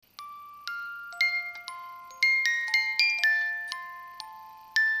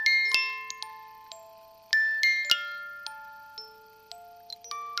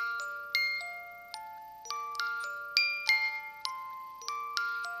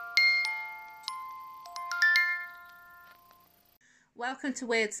Welcome to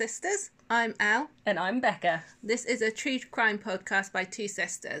Weird Sisters. I'm Al. And I'm Becca. This is a true crime podcast by two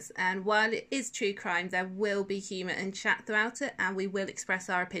sisters, and while it is true crime, there will be humour and chat throughout it, and we will express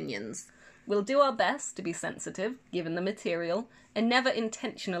our opinions. We'll do our best to be sensitive, given the material, and never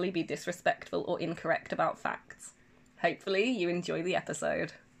intentionally be disrespectful or incorrect about facts. Hopefully you enjoy the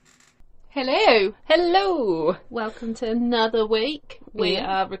episode. Hello. Hello. Welcome to another week. We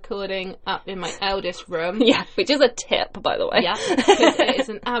are recording up in my eldest room. Yeah, which is a tip, by the way. Yeah, because it is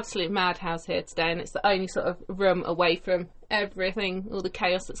an absolute madhouse here today, and it's the only sort of room away from everything, all the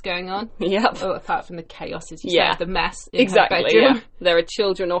chaos that's going on. Yep. Oh, apart from the chaos, as you said, the mess in exactly, her bedroom. Yeah. There are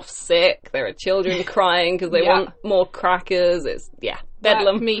children off sick, there are children crying because they want more crackers. It's,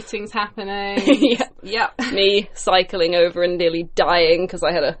 bedlam. Work meetings happening. Yep. Me cycling over and nearly dying because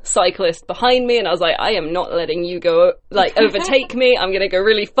I had a cyclist behind me and I was like, I am not letting you go, overtake me. I'm going to go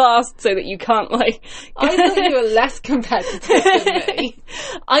really fast so that you can't, I thought you were less competitive than me.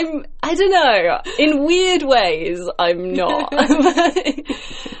 I don't know. In weird ways, I'm not.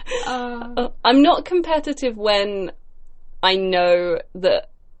 I'm not competitive when I know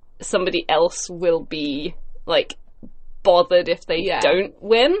that somebody else will be, bothered if they don't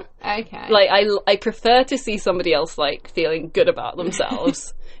win. Okay. I prefer to see somebody else, feeling good about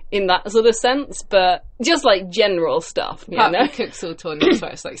themselves in that sort of sense, but just, general stuff, you know? Cooks all tournaments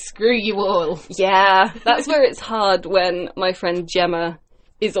where it's screw you all. Yeah, that's where it's hard when my friend Gemma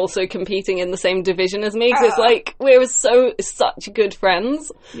is also competing in the same division as me, because it's we're such good friends.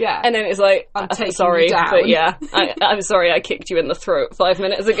 Yeah. And then it's I'm taking sorry, you down. but yeah, I'm sorry I kicked you in the throat 5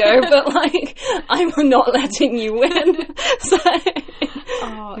 minutes ago, but I'm not letting you win. So,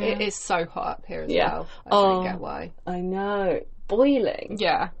 it is so hot up here as well. I don't get why. I know. Boiling.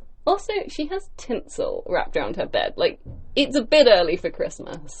 Yeah. Also, she has tinsel wrapped around her bed. It's a bit early for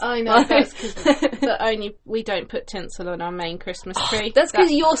Christmas. I know, that's because we don't put tinsel on our main Christmas tree. That's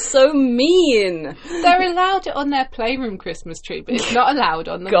because you're so mean. They're allowed it on their playroom Christmas tree, but it's not allowed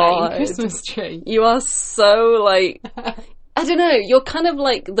on the main Christmas tree. You are so, I don't know, you're kind of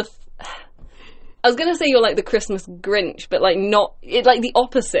I was going to say you're like the Christmas Grinch, but not, the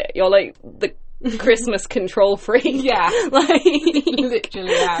opposite. You're the Christmas control freak. Yeah.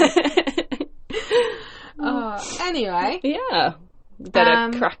 Literally anyway. Yeah.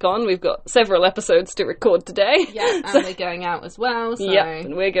 Better crack on. We've got several episodes to record today. Yeah, and we're going out as well. So. Yeah,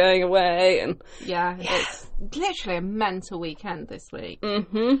 and we're going away. And it's literally a mental weekend this week.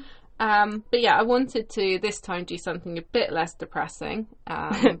 Mm-hmm. But yeah, I wanted to this time do something a bit less depressing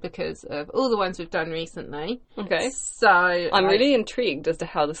because of all the ones we've done recently. Okay. So I'm really intrigued as to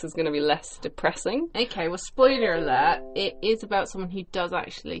how this is going to be less depressing. Okay, well, spoiler alert, it is about someone who does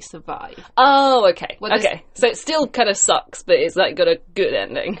actually survive. Oh, okay. Well, okay. So it still kind of sucks, but it's got a good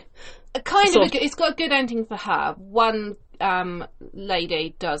ending. It's got a good ending for her. One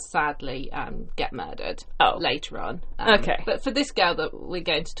lady does sadly get murdered later on. Okay. But for this girl that we're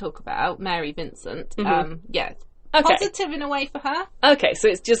going to talk about, Mary Vincent, Okay. Positive in a way for her. Okay, so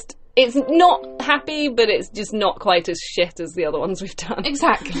it's not happy, but it's just not quite as shit as the other ones we've done.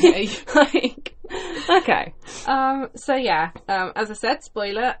 Exactly. Okay. So yeah, as I said,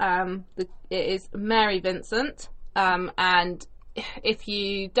 spoiler, it is Mary Vincent, and if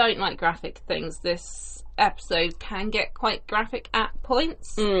you don't like graphic things, this episode can get quite graphic at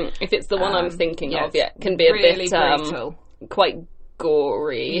points. If it's the one I'm thinking of, it can be a really bit brutal. Quite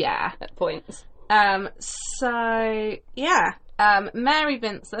gory at points. Mary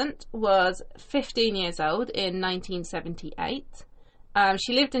Vincent was 15 years old in 1978.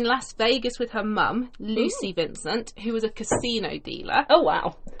 She lived in Las Vegas with her mum, Lucy Vincent, who was a casino dealer. Oh,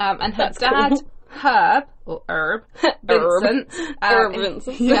 wow. And her dad... Cool. Herb Vincent. Herb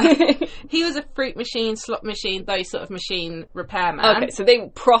Vincent. He was a fruit machine, slot machine, those sort of machine repairman. Okay, so they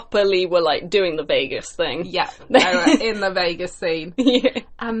properly were doing the Vegas thing. Yeah, they were in the Vegas scene. Yeah.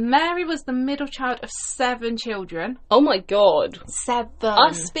 And Mary was the middle child of 7 children. Oh my god. 7.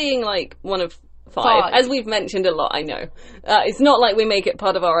 Us being one of 5. As we've mentioned a lot, I know. It's not like we make it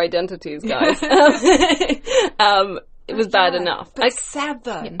part of our identities, guys. It was bad enough. But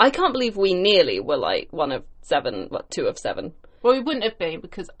 7. I can't believe we nearly were one of 7, 2 of 7. Well, we wouldn't have been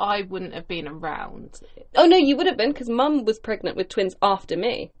because I wouldn't have been around. Oh no, you would have been because Mum was pregnant with twins after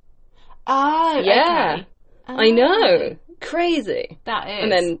me. Oh, yeah. Okay. I know. Crazy. That is.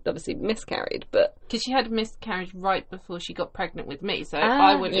 And then obviously miscarried, but because she had a miscarriage right before she got pregnant with me, so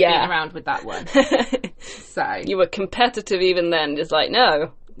I wouldn't have been around with that one. So you were competitive even then, just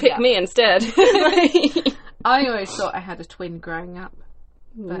no, pick me instead. I always thought I had a twin growing up.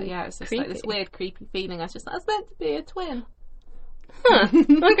 But yeah, it's just this weird, creepy feeling. I was just, I was meant to be a twin. Huh.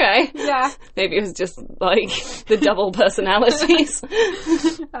 Okay. Yeah. Maybe it was just, like, the double personalities.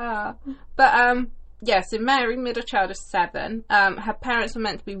 So Mary, middle child of 7, her parents were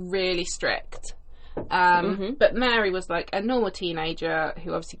meant to be really strict. But Mary was like a normal teenager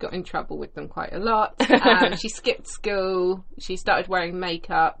who obviously got in trouble with them quite a lot. She skipped school, she started wearing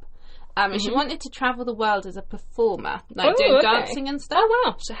makeup, and she wanted to travel the world as a performer, like doing dancing and stuff. Oh,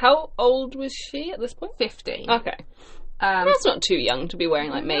 wow. So how old was she at this point? 15. Okay. That's not too young to be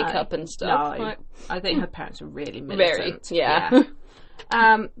wearing, like, makeup and stuff. No. Like, I think her parents were really militant. very, yeah.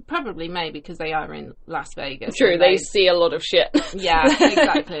 Probably maybe because they are in Las Vegas. True, they see a lot of shit. Yeah,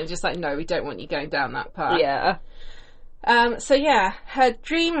 exactly. And just like, no, we don't want you going down that path. Yeah. Her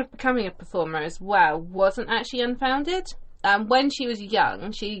dream of becoming a performer as well wasn't actually unfounded. When she was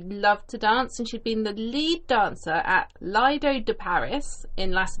young, she loved to dance, and she'd been the lead dancer at Lido de Paris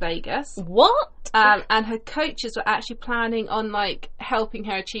in Las Vegas. What? And her coaches were actually planning on, like, helping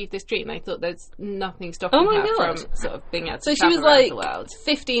her achieve this dream. They thought there's nothing stopping her from sort of being able to travel around the world.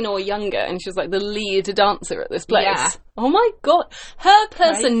 15 or younger, and she was, like, the lead dancer at this place. Yeah. Oh my god. Her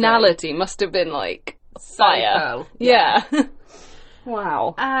personality must have been, like, fire. Cool. Yeah.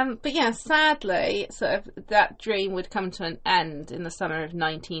 Wow. Sadly, sort of that dream would come to an end in the summer of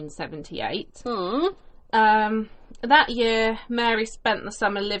 1978. That year, Mary spent the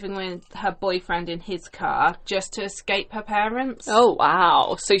summer living with her boyfriend in his car just to escape her parents. Oh,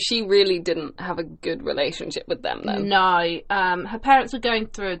 wow. So she really didn't have a good relationship with them then? No. Her parents were going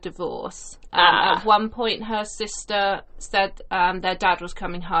through a divorce. At one point, her sister said their dad was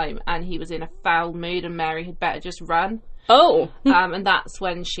coming home and he was in a foul mood and Mary had better just run. Oh. And that's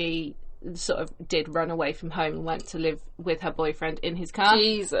when she sort of did run away from home and went to live with her boyfriend in his car.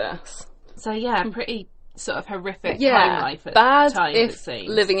 Jesus. So, yeah, pretty sort of horrific home life at bad the time, if it seems.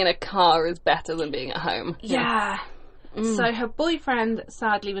 living in a car is better than being at home. Yeah. So her boyfriend,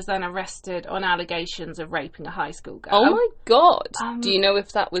 sadly, was then arrested on allegations of raping a high school girl. Oh my god. Do you know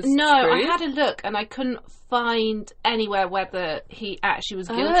if that was true? I had a look and I couldn't find anywhere whether he actually was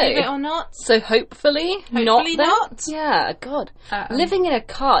guilty of it or not. So hopefully not. Yeah, god. Living in a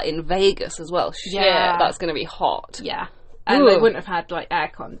car in Vegas as well. Shit, that's going to be hot. Yeah. And they wouldn't have had, like,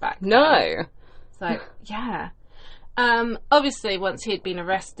 aircon back then. No. So, yeah. Obviously, once he had been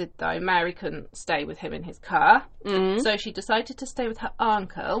arrested, though, Mary couldn't stay with him in his car. So she decided to stay with her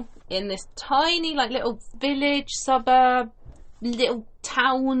uncle in this tiny, like, little village, suburb, little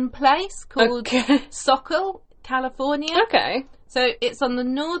town place called Sokol, California. Okay. So it's on the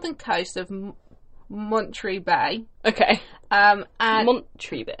northern coast of Monterey Bay. Okay. And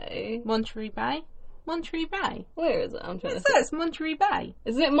Monterey Bay? Monterey Bay? Monterey Bay. Where is it? I'm trying to see. It's Monterey Bay.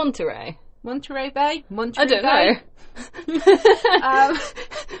 Is it Monterey? Monterey Bay? Monterey I don't Bay? know.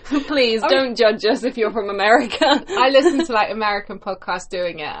 Please, don't judge us if you're from America. I listened to, like, American podcasts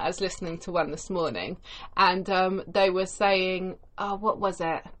doing it. I was listening to one this morning, and they were saying, what was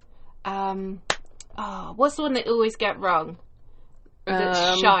it? What's the one they always get wrong?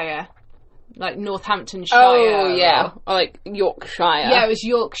 Shire. Like Northamptonshire. Oh, yeah. Or like Yorkshire. Yeah, it was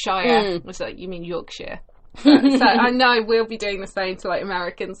Yorkshire. It was like, you mean Yorkshire? So I know we'll be doing the same to, like,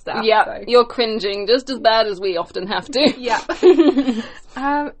 American stuff. Yeah, so. You're cringing just as bad as we often have to. Yeah.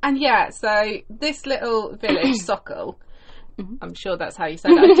 So this little village, Sokol, I'm sure that's how you say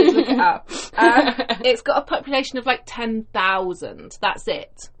that, I did look it up. It's got a population of, like, 10,000. That's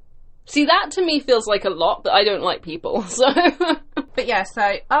it. See, that to me feels like a lot, but I don't like people, so... But yeah,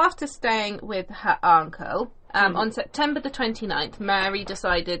 so after staying with her uncle... on September the 29th, Mary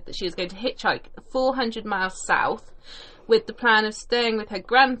decided that she was going to hitchhike 400 miles south with the plan of staying with her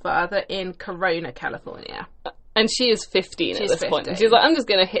grandfather in Corona, California. And she is 15 at this 15. point. And she's like, I'm just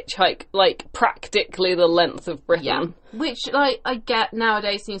going to hitchhike, like, practically the length of Britain. Yeah. Which, like, I get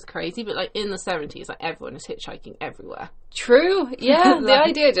nowadays seems crazy, but, like, in the 70s, like, everyone is hitchhiking everywhere. True. Yeah, the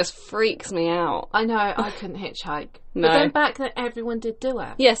idea just freaks me out. I know, I couldn't hitchhike. No. But then back then, everyone did do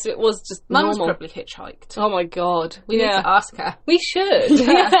it. Yes, it was just Mum's normal. probably hitchhiked. Oh my god. We need to ask her. We should.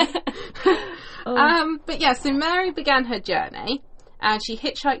 Yeah. But yeah, so Mary began her journey, and she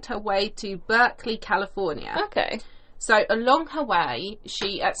hitchhiked her way to Berkeley, California. Okay. So along her way,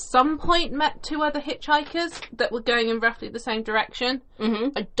 she at some point met 2 other hitchhikers that were going in roughly the same direction.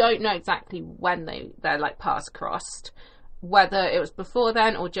 I don't know exactly when their like paths crossed, whether it was before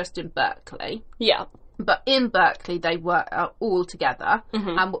then or just in Berkeley. Yeah. But in Berkeley, they were all together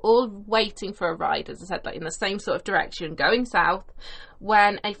and were all waiting for a ride, as I said, like in the same sort of direction, going south,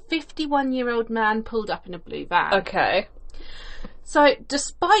 when a 51-year-old man pulled up in a blue van. Okay. So,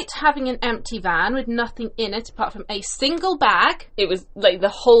 despite having an empty van with nothing in it apart from a single bag... It was, like, the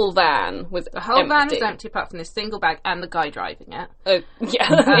whole van was The whole van was empty apart from this single bag and the guy driving it. Oh,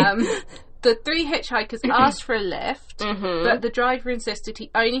 yeah. The 3 hitchhikers asked for a lift, but the driver insisted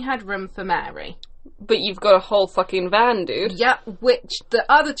he only had room for Mary. But you've got a whole fucking van, dude. Yep, which the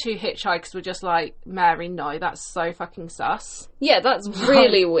other 2 hitchhikers were just like, Mary, no, that's so fucking sus. Yeah, that's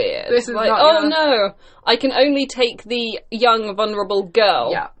really weird. This is like, not no, I can only take the young, vulnerable girl.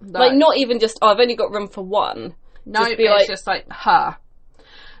 Yeah. Like, not even just, I've only got room for one. No, just be it's like, just like, her.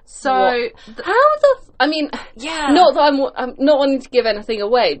 So... I mean, yeah. not that I'm not wanting to give anything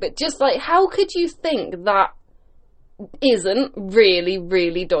away, but just like, how could you think that isn't really,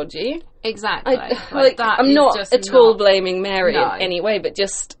 really dodgy? Exactly. That I'm not at all blaming Mary in any way, but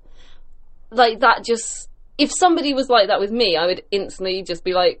just, like, that just... If somebody was like that with me, I would instantly just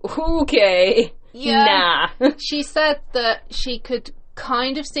be like, okay, nah. She said that she could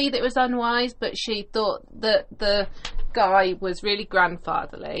kind of see that it was unwise, but she thought that the guy was really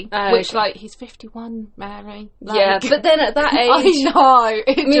grandfatherly, which, like, he's 51, Mary. Like, yeah, but then at that age... I know,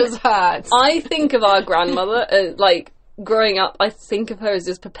 it just hurts. I think of our grandmother as, like, growing up, I think of her as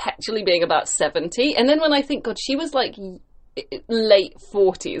just perpetually being about 70, and then when I think, God, she was, like, late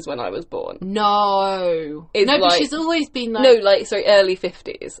 40s when I was born. No, but she's always been like... No, like, sorry, early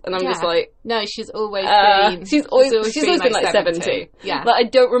 50s, and I'm just like... No, she's always been... She's always been like 70. Yeah. Like, I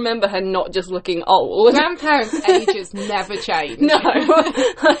don't remember her not just looking old. Grandparents' ages never change. No.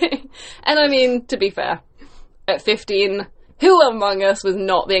 And I mean, to be fair, at 15... Who among us was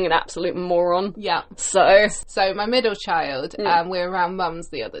not being an absolute moron? Yeah. So my middle child, we were around Mum's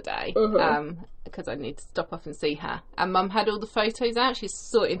the other day, because I need to stop off and see her. And Mum had all the photos out. She's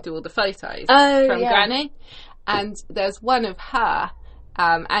sorting through all the photos from Granny. And there's one of her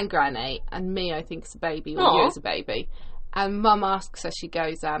and Granny and me, I think, as a baby, or you as a baby. And Mum asks her, she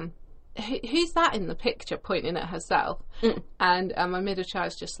goes, who's that in the picture, pointing at herself? And my middle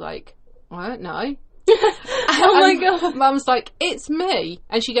child's just like, I don't know. Oh my God. Mum's like, it's me.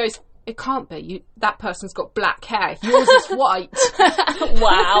 And she goes, it can't be. That person's got black hair. Yours is white.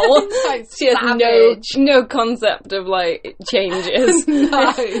 Wow. She has savage. no concept of, like, changes.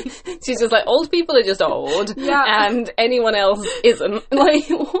 No. She's just like, old people are just old. Yeah. And anyone else isn't. Like,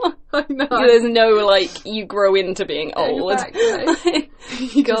 what? I know. There's no, like, you grow into being old. Exactly.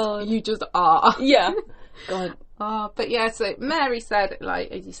 You just are. Yeah. God. Oh, but yeah, so Mary said, like,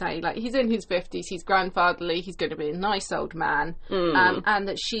 as you say, like, he's in his 50s, he's grandfatherly, he's going to be a nice old man, and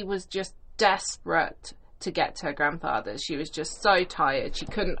that she was just desperate to get to her grandfather. She was just so tired, she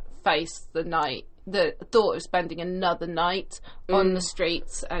couldn't face the thought of spending another night on the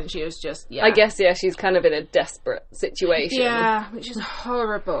streets, and she was just, I guess, she's kind of in a desperate situation. Yeah, which is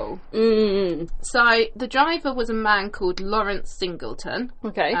horrible. So, the driver was a man called Lawrence Singleton.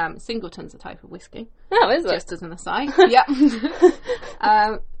 Okay. Singleton's a type of whiskey. Oh, is it? Just as an aside. Yep.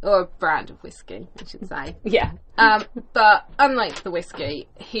 Or a brand of whiskey, I should say. Yeah. But unlike the whiskey,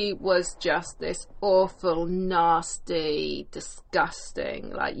 he was just this awful, nasty,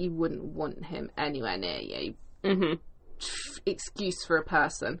 disgusting, like, you wouldn't want him anywhere near you. Excuse for a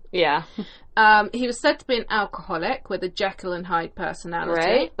person. Yeah. He was said to be an alcoholic with a Jekyll and Hyde personality.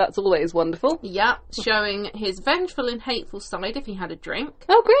 Right, that's always wonderful. Yeah, showing his vengeful and hateful side if he had a drink.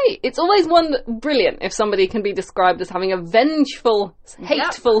 Oh, great. It's always brilliant if somebody can be described as having a vengeful,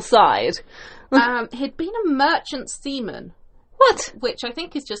 hateful side. He'd been a merchant seaman. What? Which I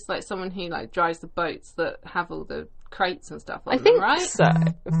think is just like someone who, like, drives the boats that have all the crates and stuff on them, think right? So.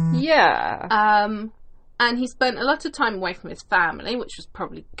 Yeah. And he spent a lot of time away from his family, which was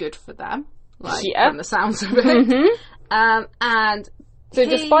probably good for them, like, from the sounds of it. And so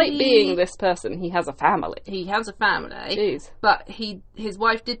despite being this person, he has a family. He has a family. Jeez. But his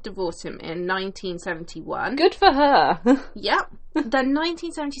wife did divorce him in 1971. Good for her. Yep. Then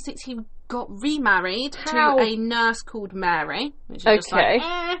 1976, he got remarried to a nurse called Mary, which is just like,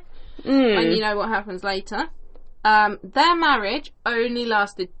 and you know what happens later. Their marriage only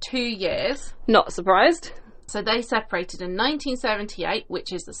lasted 2 years. Not surprised. So they separated in 1978,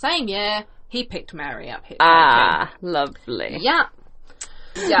 which is the same year he picked Mary up. Lovely. Yeah.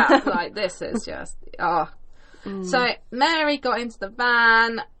 Yeah, like, this is just, So Mary got into the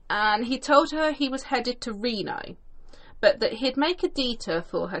van and he told her he was headed to Reno, but that he'd make a detour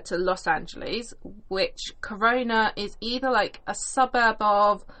for her to Los Angeles, which Corona is either like a suburb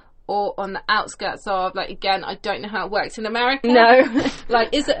of or on the outskirts of. Like, again, I don't know how it works in America. No. Like,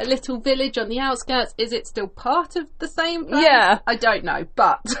 is it a little village on the outskirts? Is it still part of the same place? Yeah. I don't know,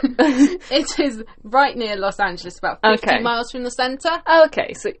 but it is right near Los Angeles, about 50 miles from the centre.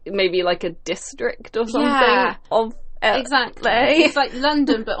 Okay, so maybe like a district or something of Exactly. It's like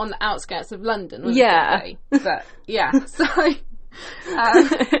London, but on the outskirts of London, wasn't it? But, yeah. So,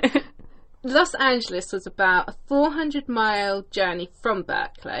 Los Angeles was about a 400-mile journey from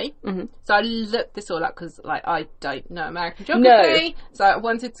Berkeley. Mm-hmm. So I looked this all up because, like, I don't know American geography. No. So I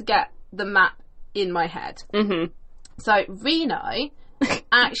wanted to get the map in my head. Mm-hmm. So Reno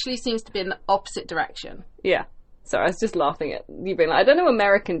actually seems to be in the opposite direction. Yeah. Sorry, I was just laughing at you being like, I don't know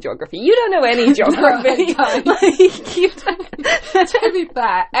American geography. You don't know any geography. No, I don't. To be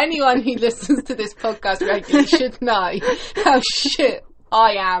fair, anyone who listens to this podcast regularly should know how shit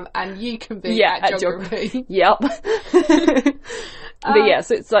I am and you can be at geography. Yep. But yeah,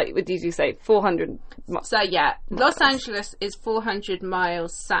 so it's like, what did you say, 400 miles? So yeah, Los Angeles is 400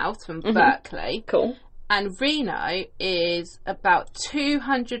 miles south from Berkeley. Cool. And Reno is about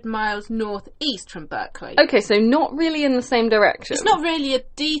 200 miles northeast from Berkeley. Okay, so not really in the same direction. It's not really a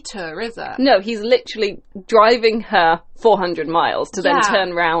detour, is it? No, he's literally driving her 400 miles to then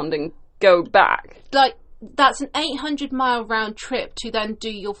turn round and go back. Like, that's an 800-mile round trip to then do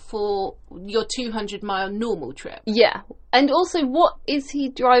your 200-mile normal trip. Yeah. And also, what is he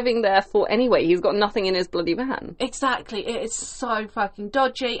driving there for anyway? He's got nothing in his bloody van. Exactly. It is so fucking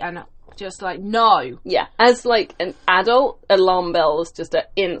dodgy and just like, no. Yeah. As like an adult, alarm bells just are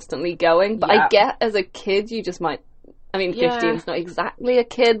instantly going. But I get as a kid, you just might... I mean, 15's not exactly a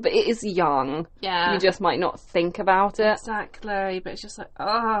kid, but it is young. Yeah. You just might not think about it. Exactly. But it's just like,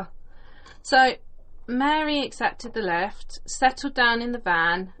 oh. So... Mary accepted the lift, settled down in the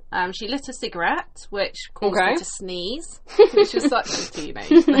van. She lit a cigarette, which caused her to sneeze, which is such a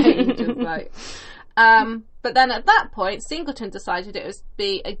teenage thing. Just like, but then at that point, Singleton decided it would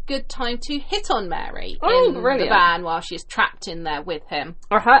be a good time to hit on Mary in the van while she's trapped in there with him.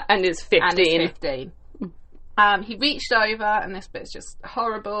 And is 15. He reached over, and this bit's just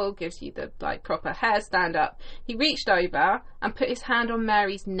horrible, gives you the like proper hair stand up. He reached over and put his hand on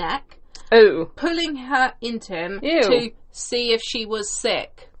Mary's neck. Oh. Pulling her into him to see if she was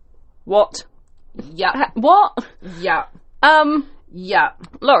sick. What? Yep. What? Yep. Yep.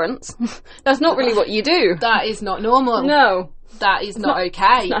 Lawrence, that's not really what you do. That is not normal. No. That is not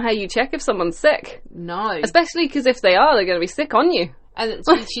okay. It's not how you check if someone's sick. No. Especially because if they are, they're going to be sick on you. And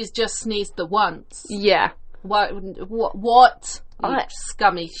she's just sneezed the once. Yeah. What? You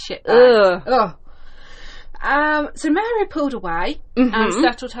scummy shit. Ugh. So Mary pulled away and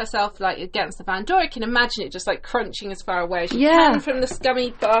settled herself like against the van door. I can imagine it just like crunching as far away as she can from the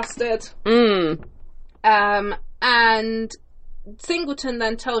scummy bastard. And Singleton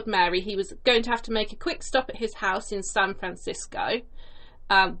then told Mary he was going to have to make a quick stop at his house in San Francisco,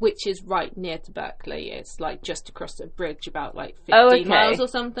 which is right near to Berkeley. It's like just across a bridge, about like 15 miles or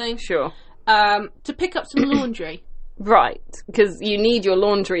something. Sure. To pick up some laundry. Right, because you need your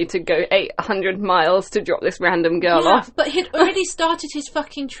laundry to go 800 miles to drop this random girl off. But he'd already started his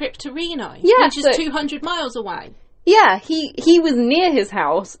fucking trip to Reno, which is 200 miles away. Yeah, he was near his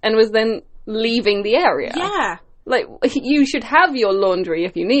house and was then leaving the area. Yeah. Like, you should have your laundry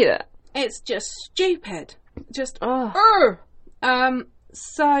if you need it. It's just stupid. Just,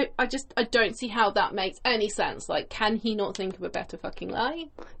 so I don't see how that makes any sense. Like, can he not think of a better fucking lie?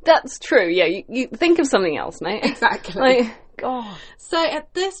 That's true, yeah. You think of something else, mate. Exactly. Like, God. So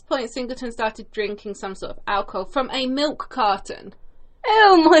at this point, Singleton started drinking some sort of alcohol from a milk carton.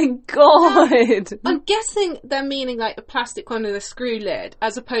 Oh my God. I'm guessing they're meaning like a plastic one with a screw lid,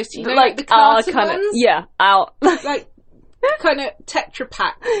 as opposed to, you know, like the carton ones? Like, kind of Tetra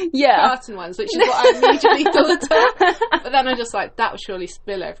Pak carton ones, which is what I immediately thought of. But then I just like, that would surely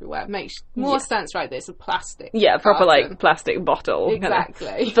spill everywhere. It makes more sense, right? There's a plastic. Yeah, proper like plastic bottle. Exactly.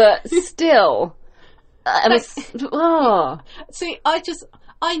 Kind of. But still. See,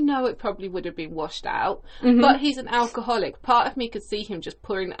 I know it probably would have been washed out, but he's an alcoholic. Part of me could see him just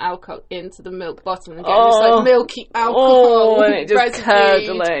pouring the alcohol into the milk bottle and getting this like milky alcohol and it just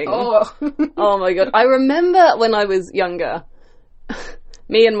curdling. Oh my God. I remember when I was younger,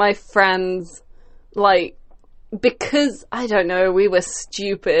 me and my friends, like, because, I don't know, we were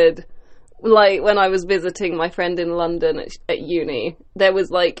stupid. Like, when I was visiting my friend in London at uni, there was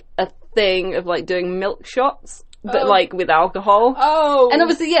like a thing of like doing milk shots. But like with alcohol. And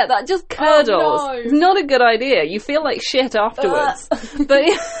obviously, that just curdles. No. It's not a good idea. You feel like shit afterwards. But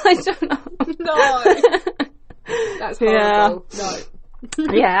I don't know. No. That's horrible.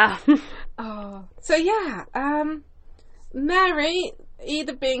 No. Yeah. So Mary,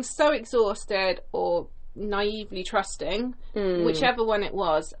 either being so exhausted or naively trusting, whichever one it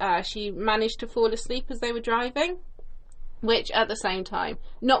was, she managed to fall asleep as they were driving. Which at the same time,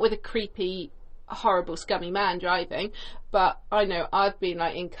 not with a creepy, horrible, scummy man driving, but I know I've been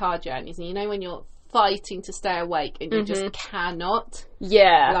like in car journeys, and you know when you're fighting to stay awake and you just cannot.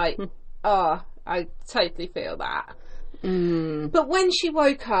 Yeah. Like, oh, I totally feel that. But when she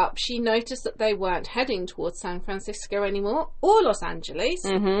woke up, she noticed that they weren't heading towards San Francisco anymore, or Los Angeles.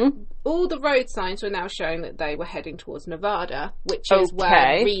 All the road signs were now showing that they were heading towards Nevada, which is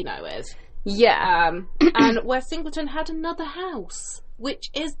where Reno is. Yeah. And where Singleton had another house, which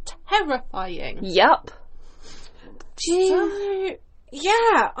is terrifying. Yep. So,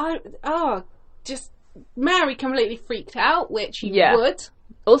 yeah, just Mary completely freaked out, which you would.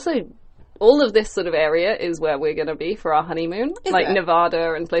 Also, all of this sort of area is where we're going to be for our honeymoon. Is like it?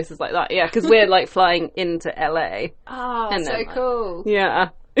 Nevada and places like that. Yeah, because we're like flying into LA. Oh, and so then, cool. Yeah.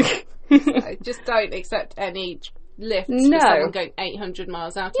 So just don't accept any lifts for someone going 800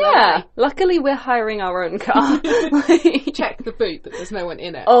 miles out of LA. Luckily we're hiring our own car. Check the boot that there's no one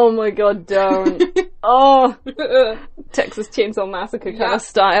in it. Oh my god, don't. Oh, Texas Chainsaw Massacre kind of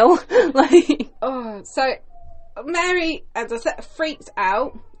style. So Mary, as I said, freaked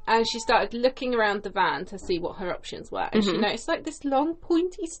out, and she started looking around the van to see what her options were, and she noticed like this long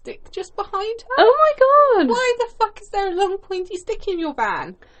pointy stick just behind her. Oh my god! Why the fuck is there a long pointy stick in your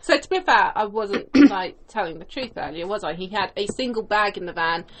van? So to be fair, I wasn't like telling the truth earlier, was I? He had a single bag in the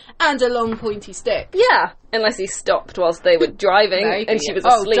van and a long pointy stick. Yeah, unless he stopped whilst they were driving and she was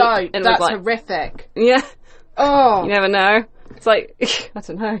asleep. Oh, don't. And That's was like, horrific. Yeah. Oh. You never know. It's like, I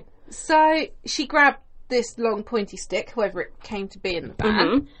don't know. So she grabbed this long pointy stick, however it came to be in the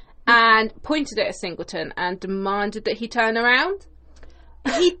van, and pointed it at Singleton and demanded that he turn around.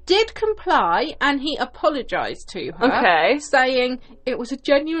 He did comply, and he apologised to her, saying it was a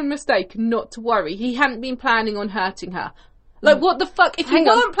genuine mistake, not to worry. He hadn't been planning on hurting her. Like, what the fuck? If you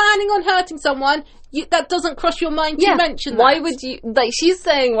weren't planning on hurting someone, that doesn't cross your mind to mention that. Why would you... Like, she's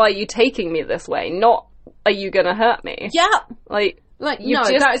saying, why are you taking me this way? Not, are you going to hurt me? Yeah. Like no,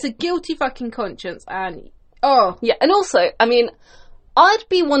 that is a guilty fucking conscience, and... Oh. Yeah, and also, I mean... I'd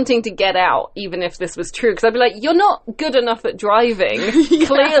be wanting to get out, even if this was true, because I'd be like, you're not good enough at driving,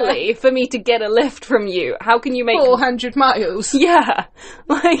 clearly, for me to get a lift from you. How can you make... 400 miles. Yeah.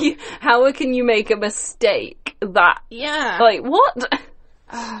 Like, how can you make a mistake that... Yeah. Like, what?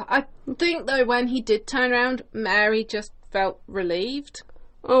 I think, though, when he did turn around, Mary just felt relieved.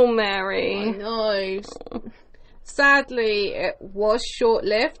 Oh, Mary. I know. Sadly, it was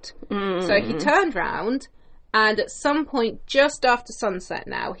short-lived. So he turned round... And at some point, just after sunset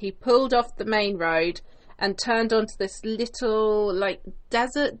now, he pulled off the main road and turned onto this little, like,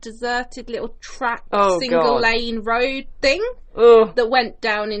 deserted little track, single-lane road thing that went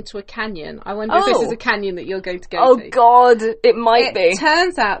down into a canyon. I wonder if this is a canyon that you're going to go to. Oh, God, it might be. It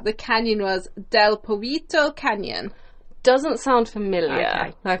turns out the canyon was Del Poito Canyon. Doesn't sound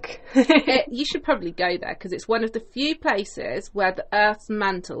familiar. Okay. You should probably go there, because it's one of the few places where the Earth's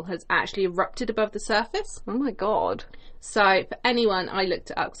mantle has actually erupted above the surface. Oh my god. So, for anyone, I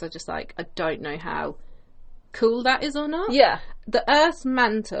looked it up because I was just like, I don't know how cool that is or not. Yeah. The Earth's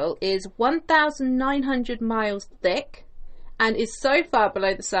mantle is 1,900 miles thick and is so far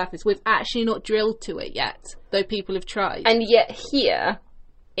below the surface, we've actually not drilled to it yet, though people have tried. And yet here,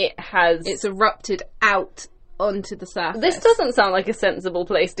 it's erupted out onto the surface. This doesn't sound like a sensible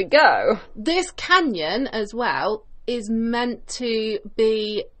place to go. This canyon, as well, is meant to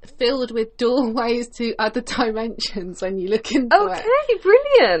be filled with doorways to other dimensions when you look into it. Okay,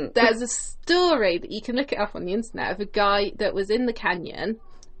 brilliant. There's a story that you can look it up on the internet of a guy that was in the canyon,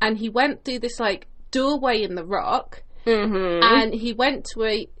 and he went through this, like, doorway in the rock, and he went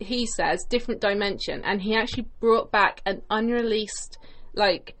to he says, different dimension, and he actually brought back an unreleased,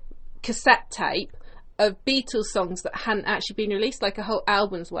 like, cassette tape of Beatles songs that hadn't actually been released, like a whole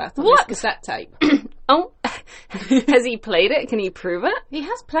album's worth on this cassette tape. Oh, has he played it? Can he prove it? He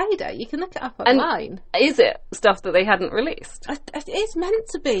has played it. You can look it up online. And is it stuff that they hadn't released? It is meant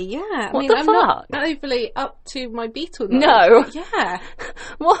to be, yeah. What the I'm fuck? not overly up to my Beatle No. knowledge. Yeah.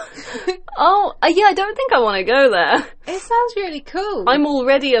 What? Oh, yeah, I don't think I want to go there. It sounds really cool. I'm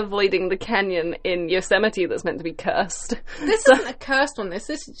already avoiding the canyon in Yosemite that's meant to be cursed. This isn't a cursed one. This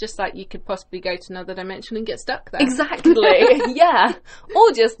is just like you could possibly go to another dimension and get stuck there. Exactly. Yeah.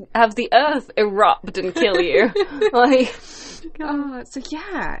 Or just have the earth erupt and kill you. Like, God. So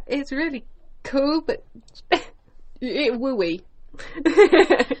yeah, it's really cool, but it wooey.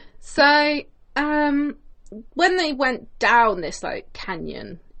 So, when they went down this, like,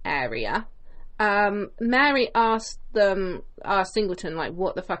 canyon area, Mary asked Singleton, like,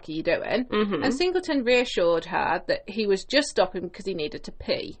 what the fuck are you doing? And Singleton reassured her that he was just stopping because he needed to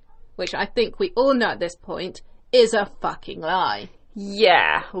pee, which I think we all know at this point is a fucking lie.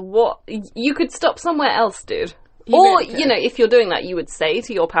 Yeah, what? You could stop somewhere else, dude. Or, really could. you know, if you're doing that, you would say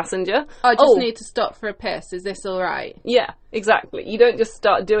to your passenger, I just need to stop for a piss. Is this all right? Yeah, exactly. You don't just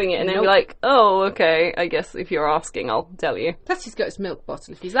start doing it and then be Nope. like, oh, okay, I guess if you're asking, I'll tell you. Plus, he's got his milk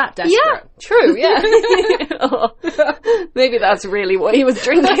bottle if he's that desperate. Yeah, true, yeah. Oh, maybe that's really what he was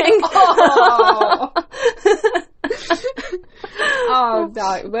drinking. Oh, oh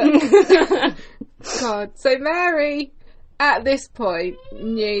no, but God. So Mary, at this point,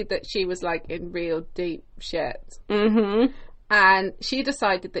 knew that she was like in real deep shit. Mm-hmm. And she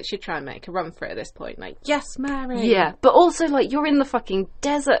decided that she'd try and make a run for it at this point. Like, yes, Mary. Yeah, but also, like, you're in the fucking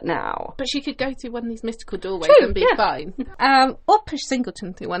desert now. But she could go through one of these mystical doorways True, and be yeah. fine. Or push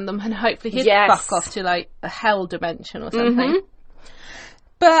Singleton through one of them and hopefully he'd Yes. fuck off to, like, a hell dimension or something.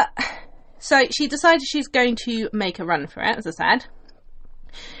 But, so she decided she's going to make a run for it, as I said.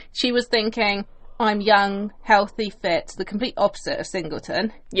 She was thinking, I'm young, healthy, fit, the complete opposite of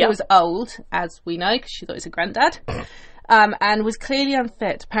Singleton. Yep. He was old, as we know, because she thought he was a granddad. And was clearly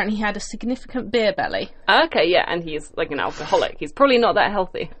unfit. Apparently he had a significant beer belly. Okay, yeah, and he's, like, an alcoholic. He's probably not that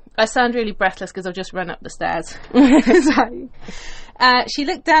healthy. I sound really breathless because I've just run up the stairs. She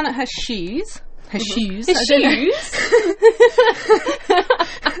looked down at her shoes. Her shoes. His shoes?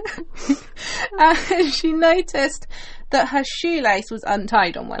 She noticed that her shoelace was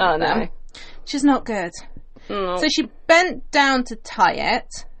untied on one of them. No. Which is not good. No. So she bent down to tie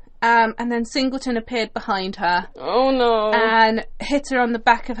it. And then Singleton appeared behind her Oh, no. and hit her on the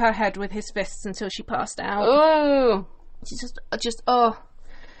back of her head with his fists until she passed out. Oh. She's just, oh.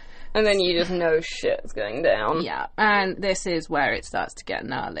 And then you just know shit's going down. Yeah, and this is where it starts to get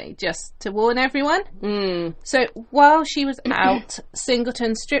gnarly. Just to warn everyone. So while she was out,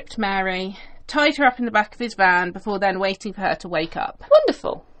 Singleton stripped Mary, tied her up in the back of his van before then waiting for her to wake up.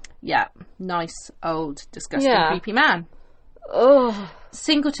 Wonderful. Yeah, nice, old, disgusting, Yeah. creepy man. Oh.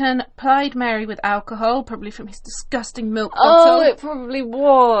 Singleton plied Mary with alcohol, probably from his disgusting milk Oh, bottle. it probably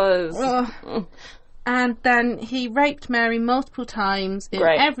was. Ugh. And then he raped Mary multiple times in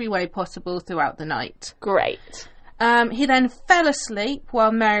Great. every way possible throughout the night. Great. He then fell asleep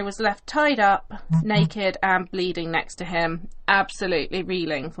while Mary was left tied up, naked and bleeding next to him, absolutely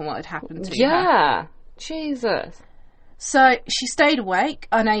reeling from what had happened to her. Yeah. Jesus. So she stayed awake,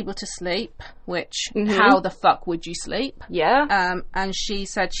 unable to sleep, which, how the fuck would you sleep? Yeah. And she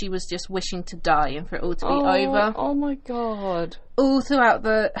said she was just wishing to die and for it all to be over. Oh my god. All throughout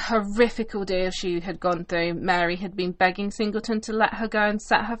the horrific ordeal she had gone through, Mary had been begging Singleton to let her go and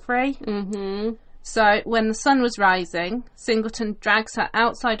set her free. Mm-hmm. So when the sun was rising, Singleton drags her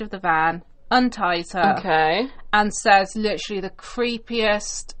outside of the van, unties her, Okay. and says literally the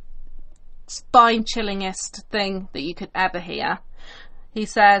creepiest, spine-chillingest thing that you could ever hear. He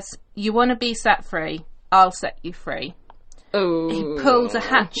says, "You want to be set free? I'll set you free." Oh. He pulls a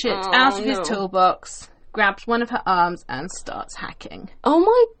hatchet out of his toolbox, grabs one of her arms, and starts hacking. Oh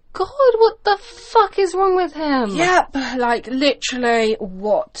my god, what the fuck is wrong with him? Yep, like literally,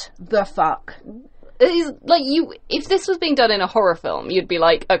 what the fuck? It's like if this was being done in a horror film, you'd be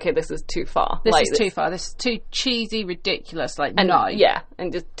like, okay, this is too far. This like, is too far. This is too cheesy, ridiculous. Like, and, no. Yeah,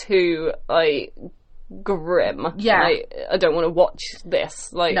 and just too, like, grim. Yeah. Like, I don't want to watch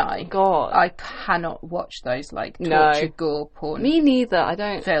this. Like, No. God. I cannot watch those, like, No. torture, gore, porn Me neither, I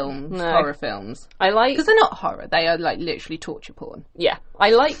don't. films, No. horror films. I like, Because they're not horror. They are, like, literally torture porn. yeah,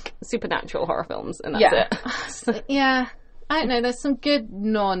 I like supernatural horror films, and that's it. Yeah. I don't know. There's some good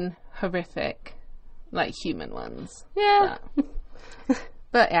non-horrific, like, human ones. Yeah.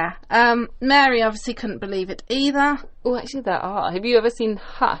 But yeah. Mary obviously couldn't believe it either. Oh, actually, there are. Have you ever seen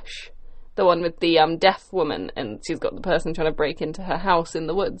Hush? The one with the deaf woman, and she's got the person trying to break into her house in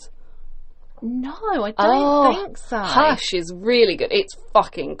the woods. No, I don't think so. Hush is really good. It's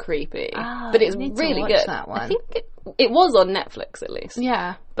fucking creepy, but it's I need to really watch good. that one. I think it was on Netflix at least.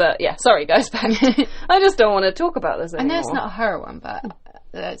 Yeah. But yeah, sorry guys, back. I just don't want to talk about this I anymore. know it's not a horror one, but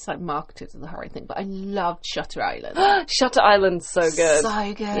it's like marketed as a horror thing. But I loved Shutter Island. Shutter Island's so good.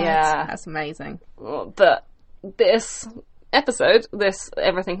 So good. Yeah. That's amazing. But this episode, this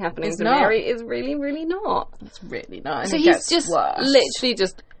Everything Happening It's to not. Mary, is really, really not. It's really not. And So it he's gets just worse. literally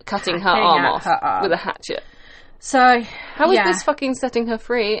just cutting her Hacking arm at off her arm. with a hatchet. So How is yeah. this fucking setting her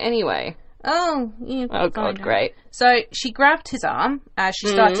free anyway? Oh, you Oh find god, her. great. So she grabbed his arm as she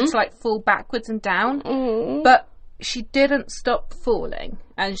started to like fall backwards and down, but she didn't stop falling.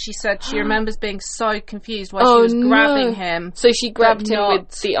 And she said she remembers being so confused while she was grabbing him. So she grabbed him not-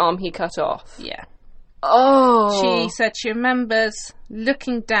 with the arm he cut off. Yeah. Oh. She said she remembers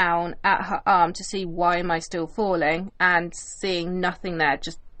looking down at her arm to see why am I still falling and seeing nothing there,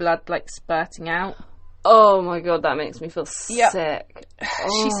 just blood like spurting out. Oh my god, that makes me feel Yep. sick.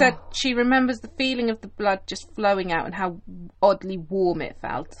 She said she remembers the feeling of the blood just flowing out and how oddly warm it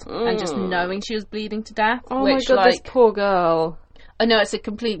felt, and just knowing she was bleeding to death. Oh which, my god, like, this poor girl. I know it's a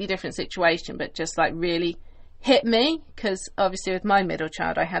completely different situation, but just like really hit me, because obviously with my middle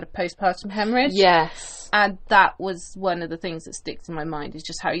child I had a postpartum hemorrhage. Yes. And that was one of the things that sticks in my mind, is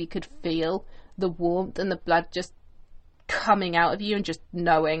just how you could feel the warmth and the blood just coming out of you, and just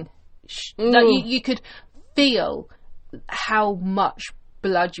knowing that you could feel how much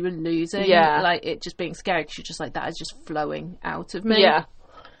blood you were losing. Yeah. Like, it just being scary, because you're just like, that is just flowing out of me. Yeah.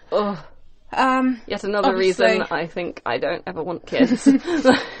 Ugh. Yet another reason I think I don't ever want kids.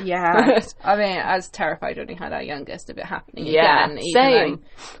 Yeah. I mean, I was terrified when we had our youngest of it happening Yeah, again. Even same.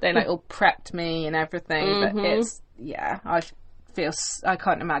 though they like all prepped me and everything, but it's, I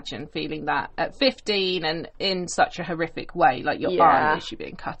can't imagine feeling that at 15 and in such a horrific way, like your arm is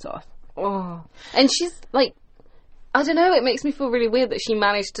being cut off. Oh. And she's like, I don't know, it makes me feel really weird that she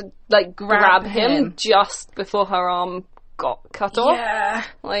managed to like grab him just before her arm got cut off. Yeah.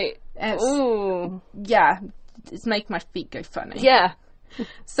 Like, ooh. Yeah, it's making my feet go funny. Yeah.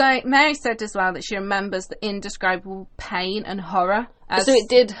 So Mary said as well that she remembers the indescribable pain and horror. So it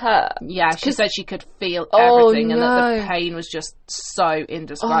did hurt? Yeah, she said she could feel everything, and that the pain was just so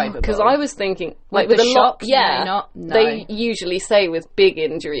indescribable. Because I was thinking, like with with the a lot, shock, no. they usually say with big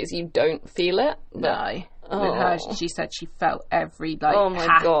injuries you don't feel it. No. With her, she said she felt every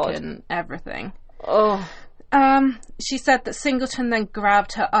hack and everything. Oh. She said that Singleton then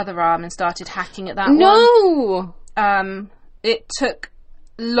grabbed her other arm and started hacking at that one. No! It took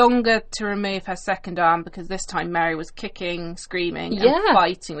longer to remove her second arm, because this time Mary was kicking, screaming, and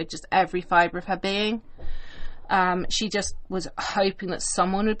fighting with just every fibre of her being. She just was hoping that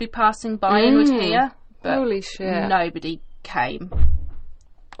someone would be passing by and would hear. But holy shit. Nobody came.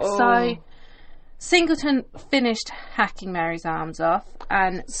 So Singleton finished hacking Mary's arms off,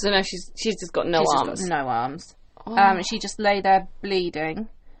 and so now she's just got no arms. Just got no arms. She just lay there bleeding,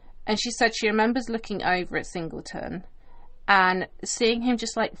 and she said she remembers looking over at Singleton and seeing him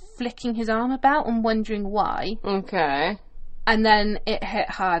just like flicking his arm about and wondering why. Okay. And then it hit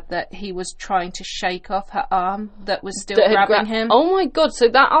her that he was trying to shake off her arm that was still grabbing him. Oh my god! So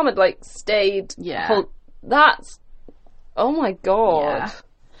that arm had like stayed. Yeah. That's. Oh my god. Yeah.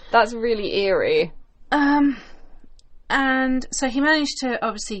 That's really eerie. And so he managed to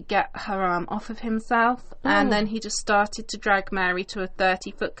obviously get her arm off of himself, and then he just started to drag Mary to a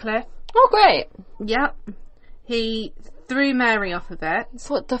 30-foot cliff. Oh, great. Yep. He threw Mary off of it.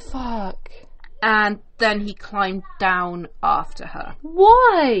 What the fuck? And then he climbed down after her.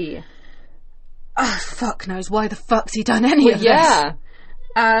 Why? Oh, fuck knows why the fuck's he done any of this. Yeah.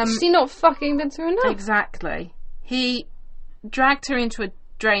 Has he not fucking been through enough? Exactly. He dragged her into a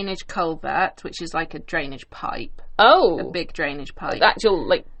drainage culvert, which is like a drainage pipe. Oh. A big drainage pipe. The actual,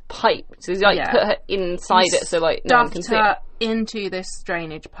 like, pipe. So he's, like, put her inside it so, like, no one can see it. Stuffed her into this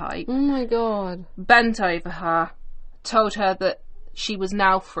drainage pipe. Oh, my God. Bent over her. Told her that she was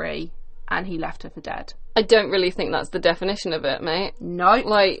now free, and he left her for dead. I don't really think that's the definition of it, mate. No.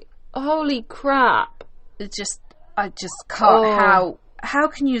 Like, holy crap. I just can't. How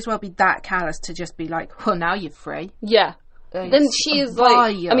can you as well be that callous to just be like, well, now you're free? Yeah. Then she is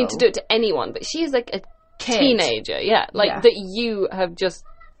like, I mean, to do it to anyone, but she is like a teenager, that you have just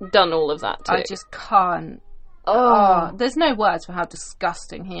done all of that to. I just can't. There's no words for how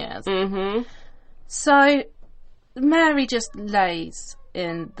disgusting he is. Mm-hmm. So Mary just lays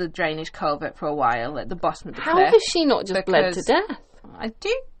in the drainage culvert for a while at the bottom of the cliff. How has she not just bled to death? I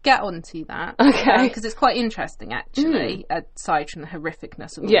do get onto that. Okay. Because it's quite interesting, actually, aside from the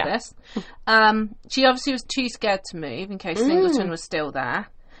horrificness of all this. She obviously was too scared to move in case Singleton was still there.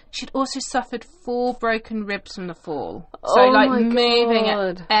 She'd also suffered 4 broken ribs from the fall. So, moving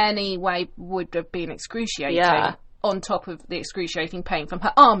it any way would have been excruciating, on top of the excruciating pain from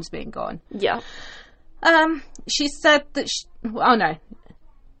her arms being gone. Yeah. She said that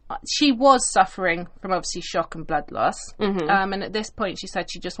she was suffering from obviously shock and blood loss. Mm-hmm. And at this point she said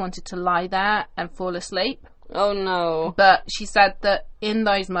she just wanted to lie there and fall asleep. Oh no. But she said that in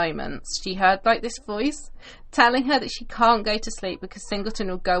those moments she heard like this voice telling her that she can't go to sleep because Singleton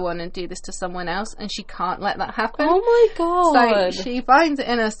will go on and do this to someone else, and she can't let that happen. Oh my god. So she finds it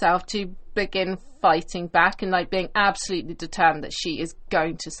in herself to begin fighting back and like being absolutely determined that she is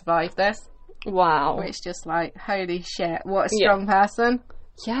going to survive this. Wow. Which just like, holy shit, what a strong person.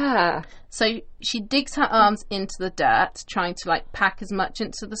 Yeah. So she digs her arms into the dirt, trying to like pack as much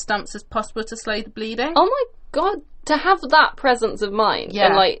into the stumps as possible to slow the bleeding. Oh my god, to have that presence of mind. Yeah.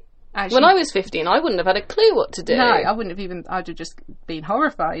 And like, when I was 15, I wouldn't have had a clue what to do. No, I wouldn't have even, I'd have just been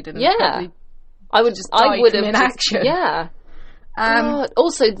horrified and probably I would have in action. Yeah. God.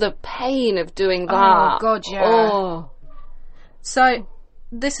 Also, the pain of doing that. Oh God, yeah. Oh. So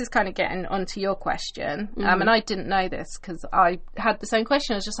this is kind of getting onto your question, and I didn't know this because I had the same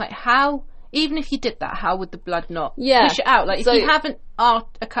question. I was just like, how? Even if you did that, how would the blood not push it out? Like, if you have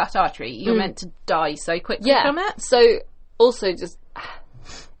a cut artery, you're meant to die so quickly from it. So, also, just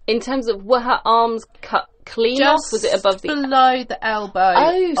in terms of, were her arms cut clean off? Was it above below the elbow?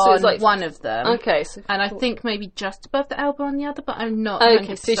 Oh, so it's like one of them. Okay, so and I think maybe just above the elbow on the other, but I'm not.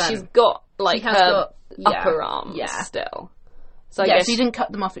 Okay, 100%. so she's got like her upper arms still. So I guess so you didn't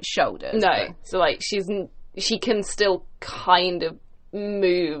cut them off at shoulders. No, so like she can still kind of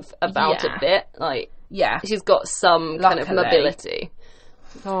move about a bit, like she's got some kind of mobility.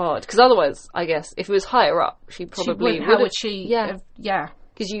 God, because otherwise, I guess if it was higher up, she probably would. How would she? Yeah,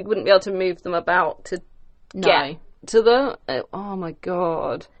 because you wouldn't be able to move them about to get to the. Oh my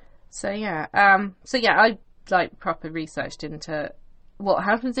God. So I like proper researched into what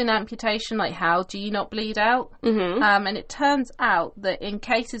happens in amputation, like how do you not bleed out? Mm-hmm. And it turns out that in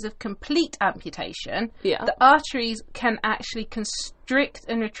cases of complete amputation, the arteries can actually constrict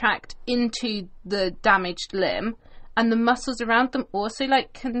and retract into the damaged limb, and the muscles around them also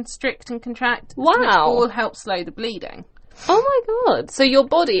like constrict and contract, which all help slow the bleeding. Oh my God. So your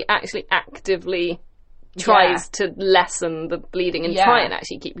body actually actively tries to lessen the bleeding and try and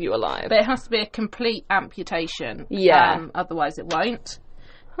actually keep you alive. But it has to be a complete amputation. Otherwise it won't.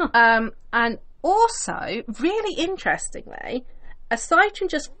 Huh. And also, really interestingly, aside from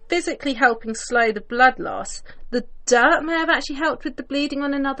just physically helping slow the blood loss, the dirt may have actually helped with the bleeding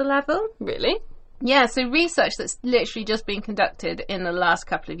on another level. Really? Yeah, so research that's literally just been conducted in the last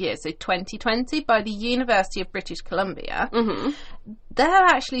couple of years, so 2020, by the University of British Columbia, they're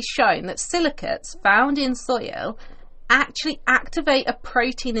actually shown that silicates found in soil actually activate a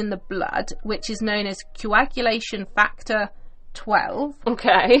protein in the blood, which is known as coagulation factor 12.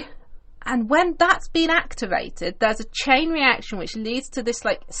 Okay. And when that's been activated, there's a chain reaction which leads to this,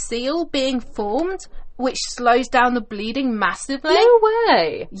 like, seal being formed, which slows down the bleeding massively. No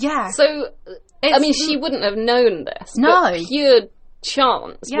way! Yeah. So, I mean, she wouldn't have known this. No. But pure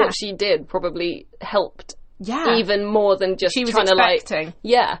chance, what she did probably helped even more than just she was trying expecting. To,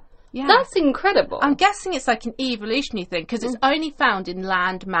 like... Yeah. That's incredible. I'm guessing it's like an evolutionary thing, because it's only found in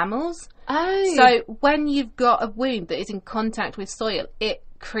land mammals. Oh. So when you've got a wound that is in contact with soil, it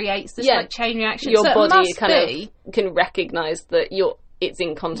creates this like chain reaction. Your so body kind of can recognise that it's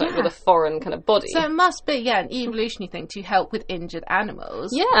in contact with a foreign kind of body. So it must be, an evolutionary thing to help with injured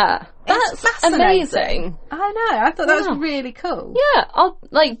animals. Yeah. That's amazing. I know. I thought that was really cool.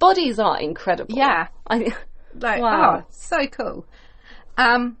 Yeah. Bodies are incredible. Yeah. Wow. So cool.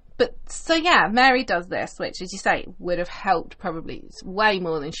 But so Mary does this, which, as you say, would have helped probably way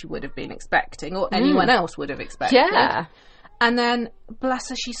more than she would have been expecting, or anyone else would have expected. Yeah. And then, bless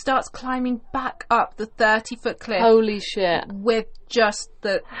her, she starts climbing back up the 30-foot cliff. Holy shit. With just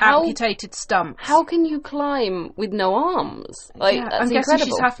the amputated stumps. How can you climb with no arms? That's I'm guessing incredible.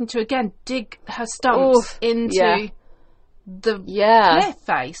 she's having to, again, dig her stumps into the cliff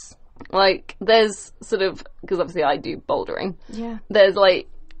face. Like, there's sort of... Because obviously I do bouldering. Yeah. There's,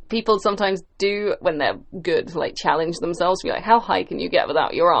 people sometimes do, when they're good, challenge themselves to be like, how high can you get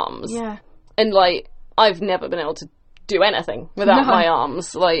without your arms? Yeah. And, I've never been able to do anything without my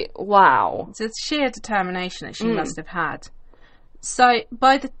arms. Wow. It's a sheer determination that she must have had. So,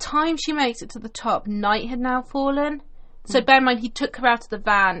 by the time she makes it to the top, night had now fallen. So, bear in mind, he took her out of the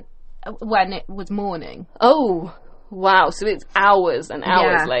van when it was morning. Oh, wow. So it's hours and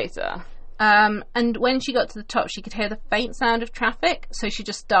hours later. And when she got to the top, she could hear the faint sound of traffic, so she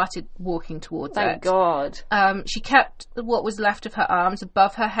just started walking towards it. Thank God. She kept what was left of her arms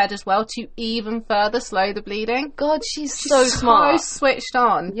above her head as well to even further slow the bleeding. God, she's so smart. So switched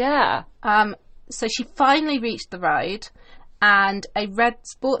on. Yeah. So she finally reached the road, and a red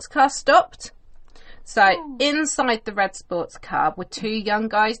sports car stopped. So inside the red sports car were two young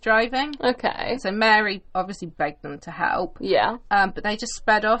guys driving. Okay. So Mary obviously begged them to help. Yeah. But they just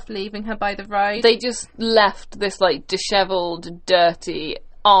sped off, leaving her by the road. They just left this dishevelled, dirty,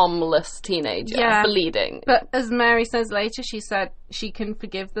 armless teenager bleeding. But as Mary says later, she said she can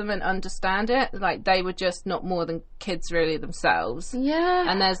forgive them and understand it. They were just not more than kids really themselves. Yeah.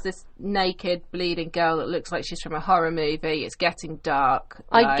 And there's this naked, bleeding girl that looks like she's from a horror movie. It's getting dark.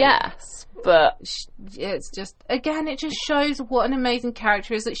 I guess. But it's just, again, it just shows what an amazing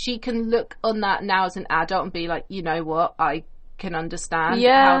character is, that she can look on that now as an adult and be like, you know what, I can understand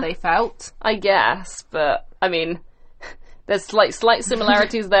how they felt. I guess, but I mean, There's slight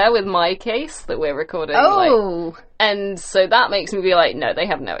similarities there with my case that we're recording. Oh! And so that makes me be like, no, they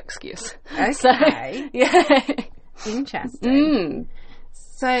have no excuse. Okay. So, yeah. Interesting.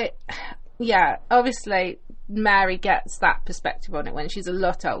 So, yeah, obviously Mary gets that perspective on it when she's a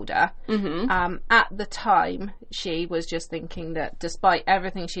lot older. At the time, she was just thinking that despite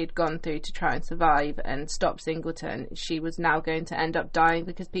everything she had gone through to try and survive and stop Singleton, she was now going to end up dying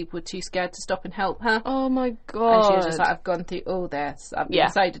because people were too scared to stop and help her. Oh my God. And she was just like, I've gone through all this. I've been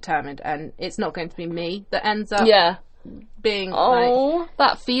so determined, and it's not going to be me that ends up being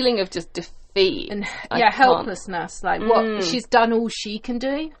that feeling of just defeat. And helplessness. Like, what she's done all she can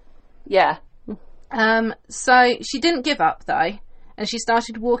do. Yeah. So she didn't give up though, and she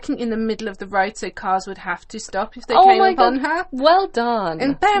started walking in the middle of the road so cars would have to stop if they came upon her. Well done.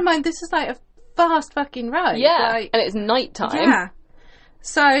 And bear in mind, this is like a fast fucking road. Yeah, like, and it's night time. Yeah.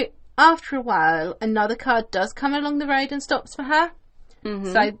 So after a while, another car does come along the road and stops for her.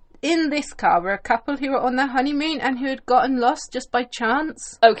 So in this car were a couple who were on their honeymoon and who had gotten lost just by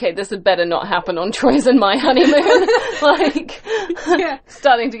chance. Okay, this had better not happen on Troy's and my honeymoon.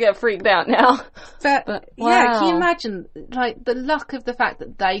 Starting to get freaked out now. But wow. Can you imagine, like, the luck of the fact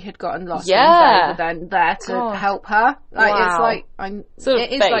that they had gotten lost and they were then there to help her? Like, it's like,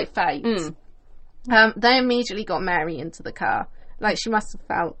 it is like fate. They immediately got Mary into the car. Like, she must have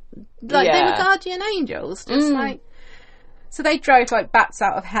felt like they were guardian angels, just like. So they drove like bats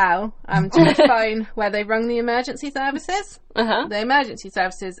out of hell to the phone where they rung the emergency services. The emergency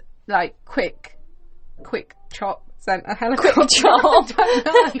services, like, quick chop, sent a helicopter. Quick chop.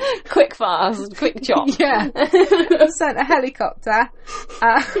 Quick fast. Quick chop. Yeah. Sent a helicopter.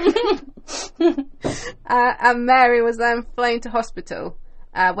 And Mary was then flown to hospital,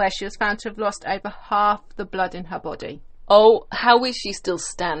 where she was found to have lost over half the blood in her body. Oh, how is she still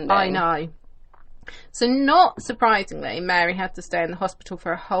standing? I know. So, not surprisingly, Mary had to stay in the hospital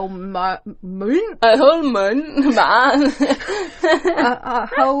for a whole month. A whole month, man. a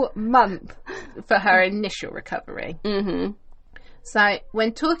whole month for her initial recovery. So,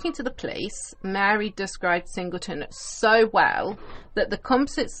 when talking to the police, Mary described Singleton so well that the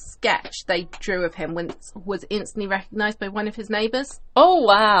composite sketch they drew of him was instantly recognised by one of his neighbours. Oh,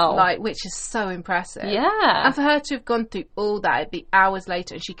 wow. Like, which is so impressive. Yeah. And for her to have gone through all that, it'd be hours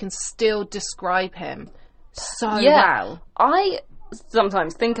later, and she can still describe him so well. I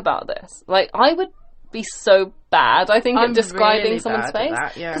sometimes think about this. Like, I would be so bad, I think, at describing really someone's face.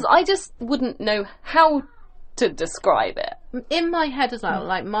 Because I just wouldn't know how to describe it. In my head as well,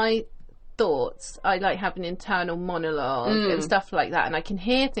 like, my thoughts, I like have an internal monologue and stuff like that, and I can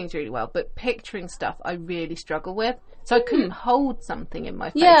hear things really well, but picturing stuff I really struggle with. So I couldn't hold something in my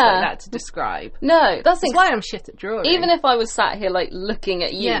face like that to describe. No, that's why I'm shit at drawing. Even if I was sat here like looking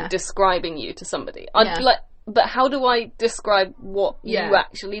at you, describing you to somebody, I'd be like, but how do I describe what you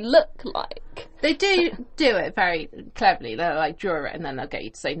actually look like? They do it very cleverly. They'll like draw it and then they'll get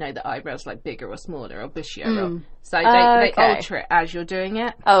you to say, no, the eyebrows like bigger or smaller or bushier. So they alter it as you're doing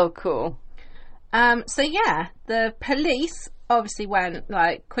it. Oh, cool. So yeah, the police obviously went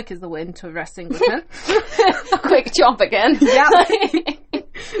like quick as the wind to arrest Singleton. Quick chop again. Yeah.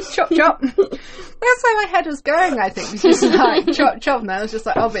 Chop chop. That's where my head was going, I think. It was just like chop chop, and I was just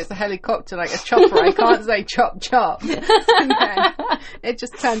like, oh, but it's a helicopter, like a chopper. I can't say chop chop. And then it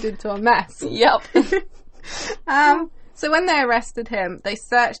just turned into a mess. Yep. So when they arrested him, they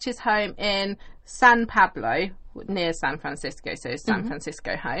searched his home in San Pablo, near San Francisco, so his San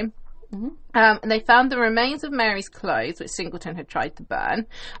Francisco home. And they found the remains of Mary's clothes, which Singleton had tried to burn,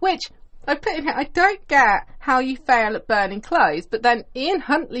 which I put in here, I don't get how you fail at burning clothes, but then Ian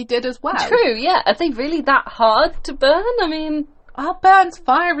Huntley did as well. True, yeah. Are they really that hard to burn? I mean... Are burns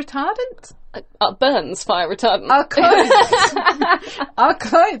fire retardant? Burns fire retardant. Are clothes, are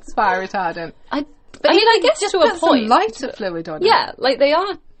clothes fire retardant? I guess just to a point. Some lighter fluid on it. Yeah, like they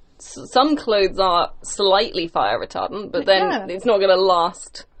are... Some clothes are slightly fire retardant, but then it's not going to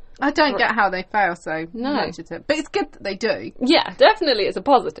last... I don't get how they fail so much at it. But it's good that they do. Yeah, definitely it's a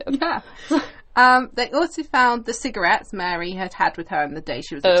positive. Yeah. They also found the cigarettes Mary had with her on the day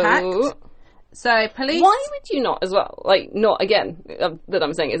she was attacked. So police... Why would you not as well? Like, not, again, that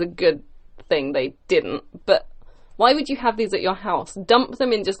I'm saying is a good thing they didn't, but why would you have these at your house? Dump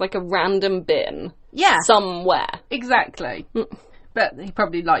them in just like a random bin. Yeah. Somewhere. Exactly. But he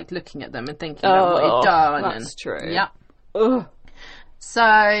probably liked looking at them and thinking about what he'd done. That's true. Yeah. Ugh.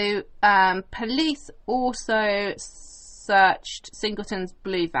 So, police also searched Singleton's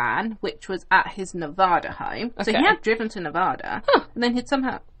blue van, which was at his Nevada home. Okay. So he had driven to Nevada, and then he'd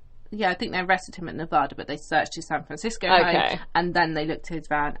somehow I think they arrested him at Nevada, but they searched his San Francisco home, and then they looked at his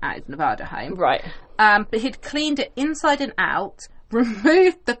van at his Nevada home. Right. But he'd cleaned it inside and out,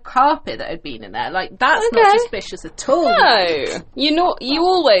 removed the carpet that had been in there. Like, that's not suspicious at all. No. You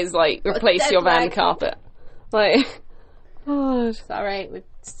always, like, replace your van carpet. Like, God. Sorry, we're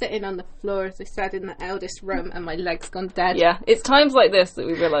sitting on the floor, as I said, in the eldest room, and my leg's gone dead. Yeah, it's times like this that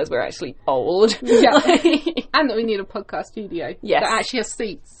we realise we're actually old. Yeah. And that we need a podcast studio. Yes. That actually has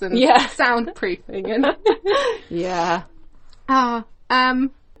seats and soundproofing. And yeah.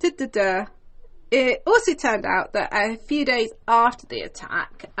 It also turned out that a few days after the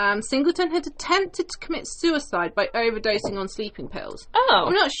attack, Singleton had attempted to commit suicide by overdosing on sleeping pills. Oh.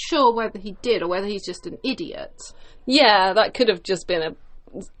 I'm not sure whether he did or whether he's just an idiot. Yeah, that could have just been a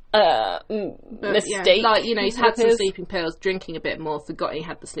mistake. Yeah, like, he's had some sleeping pills, drinking a bit more, forgot he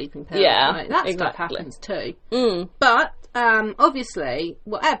had the sleeping pills. Yeah, like, that stuff happens too. But, obviously,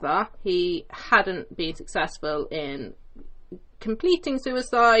 whatever, he hadn't been successful in completing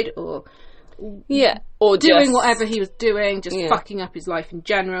suicide or doing whatever he was doing, just fucking up his life in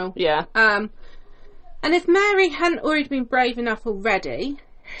general. Yeah. And if Mary hadn't already been brave enough already,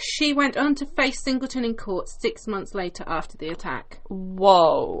 she went on to face Singleton in court 6 months later after the attack.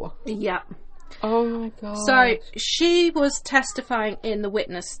 Whoa. Yeah. Oh my God. So she was testifying in the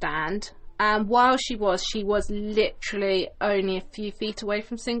witness stand. And while she was literally only a few feet away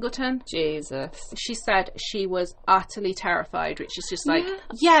from Singleton. Jesus. She said she was utterly terrified, which is just like,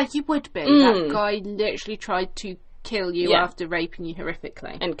 yeah, you would be. That guy literally tried to kill you after raping you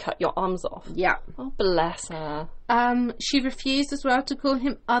horrifically. And cut your arms off. Yeah. Oh, bless her. She refused as well to call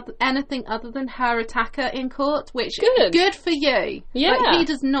him anything other than her attacker in court, which good for you. Yeah. Like, he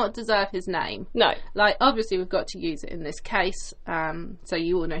does not deserve his name. No. Like, obviously we've got to use it in this case, so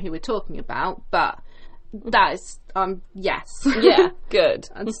you all know who we're talking about, but that is, yes. Yeah, good.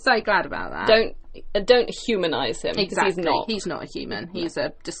 I'm so glad about that. Don't humanise him. Exactly. He's not a human. He's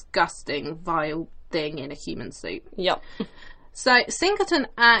a disgusting, vile thing in a human suit. Yep. So Singleton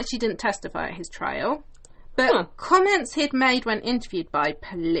actually didn't testify at his trial, but comments he'd made when interviewed by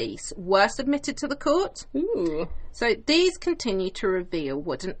police were submitted to the court. Ooh. So these continue to reveal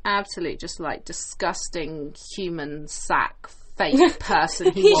what an absolute, just like, disgusting human sack fake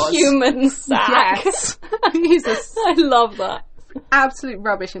person he was. Human sack. Yes. I love that. Absolute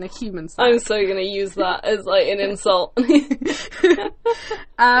rubbish in a human sack. I'm so going to use that as, like, an insult.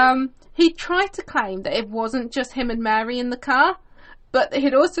 He tried to claim that it wasn't just him and Mary in the car, but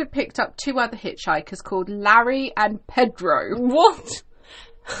he'd also picked up two other hitchhikers called Larry and Pedro. What?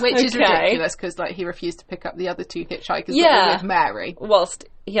 Which is ridiculous, because, like, he refused to pick up the other two hitchhikers that were with Mary. Whilst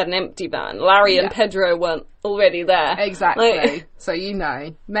he had an empty van. Larry and Pedro weren't already there. Exactly. Like, so,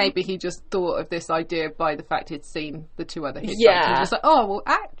 maybe he just thought of this idea by the fact he'd seen the two other hitchhikers. Yeah. He was just like, oh, well,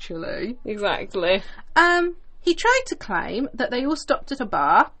 actually. Exactly. He tried to claim that they all stopped at a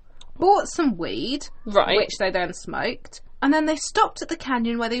bar, bought some weed, which they then smoked, and then they stopped at the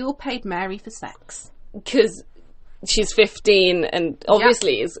canyon where they all paid Mary for sex. Because she's 15 and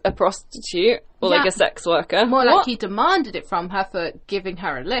obviously is a prostitute or like a sex worker. More like he demanded it from her for giving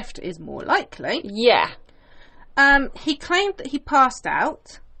her a lift is more likely. Yeah. He claimed that he passed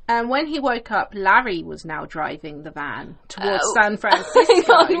out, and when he woke up, Larry was now driving the van towards San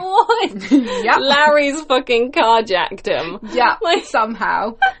Francisco. What? Yep. Larry's fucking carjacked him. Yeah,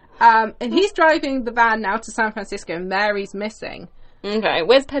 somehow. And he's driving the van now to San Francisco, and Mary's missing. Okay,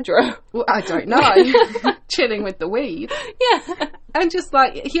 where's Pedro? Well, I don't know. Chilling with the weed. Yeah. And just,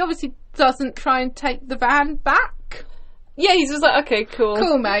 like, he obviously doesn't try and take the van back. Yeah, he's just like, okay, cool.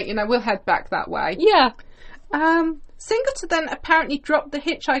 Cool, mate, we'll head back that way. Yeah. Singleton then apparently dropped the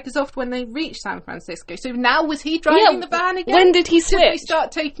hitchhikers off when they reached San Francisco. So now was he driving the van again? When did he switch? Did they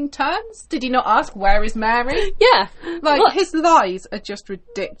start taking turns? Did he not ask, where is Mary? Yeah. Like, his lies are just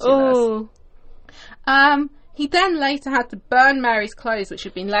ridiculous. Oh. He then later had to burn Mary's clothes, which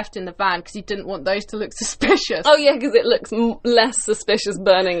had been left in the van, because he didn't want those to look suspicious. Oh, yeah, because it looks less suspicious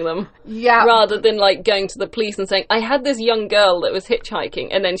burning them. Yeah. Rather than, like, going to the police and saying, I had this young girl that was hitchhiking,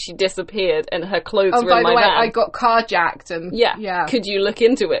 and then she disappeared, and her clothes were in my van. By the way, I got carjacked, and... Yeah. Could you look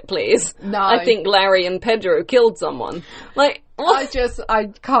into it, please? No. I think Larry and Pedro killed someone. Like, what? I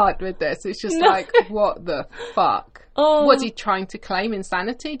can't with this. It's just like, what the fuck? Oh. Was he trying to claim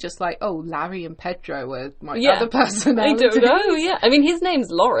insanity? Just like, oh, Larry and Pedro were my other personalities. I don't know, yeah. I mean, his name's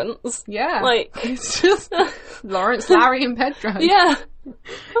Lawrence. Yeah. Like, it's just Lawrence, Larry and Pedro. Yeah.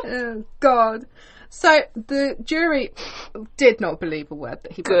 Oh, God. So the jury did not believe a word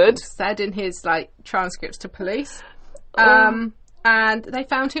that he said in his, like, transcripts to police. And they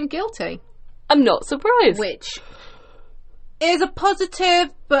found him guilty. I'm not surprised. Which is a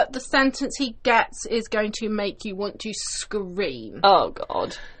positive, but the sentence he gets is going to make you want to scream. Oh,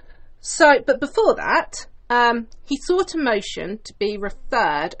 God. So, but before that, he sought a motion to be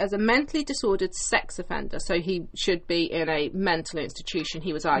referred as a mentally disordered sex offender. So he should be in a mental institution,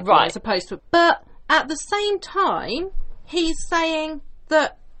 he was arguing, Right. as opposed to... But at the same time, he's saying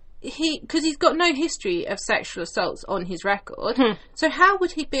that because he's got no history of sexual assaults on his record, so how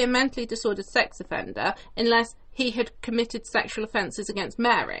would he be a mentally disordered sex offender unless he had committed sexual offences against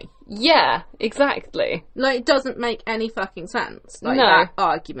Mary? Yeah, exactly. Like, it doesn't make any fucking sense, like, No. that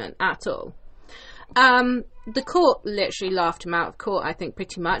argument at all. The court literally laughed him out of court, I think,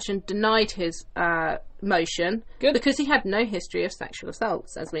 pretty much, and denied his motion. Good. Because he had no history of sexual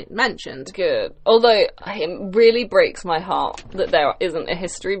assaults, as we mentioned. Good. Although, it really breaks my heart that there isn't a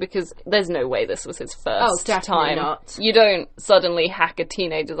history, because there's no way this was his first definitely time. not. You don't suddenly hack a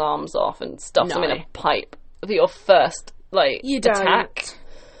teenager's arms off and stuff them in No. a pipe for your first, like, You don't. attack.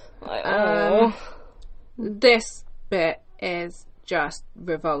 Like, oh. This bit is just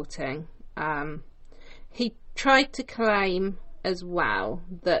revolting. He tried to claim as well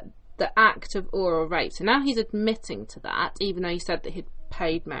that the act of oral rape, so now he's admitting to that, even though he said that he'd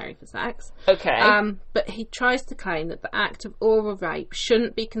paid Mary for sex. Okay. But he tries to claim that the act of oral rape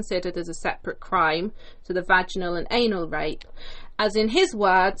shouldn't be considered as a separate crime to the vaginal and anal rape, as in his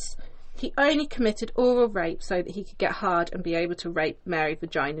words, he only committed oral rape so that he could get hard and be able to rape Mary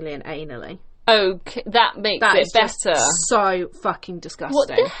vaginally and anally. Okay, that makes That it is just better. so fucking disgusting. What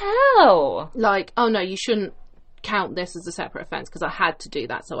the hell? Like, oh no, you shouldn't count this as a separate offence because I had to do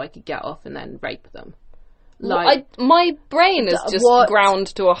that so I could get off and then rape them. Like, my brain is just what? ground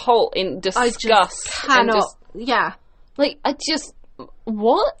to a halt in disgust. I just cannot.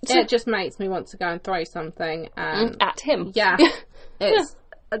 What? It just makes me want to go and throw something At him. Yeah, it's.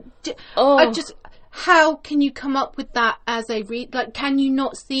 Oh. I just. How can you come up with that as a like? Can you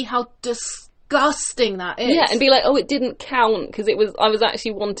not see how disgusting that is? Yeah, and be like, oh, it didn't count because I was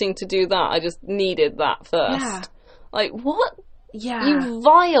actually wanting to do that. I just needed that first. Yeah. Like, what? Yeah. You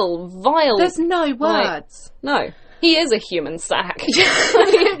vile. There's no words. No. He is a human sack.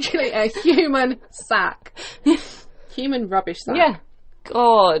 Literally a human sack. Human rubbish sack. Yeah.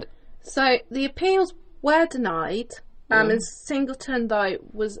 God. So the appeals were denied. And Singleton, though,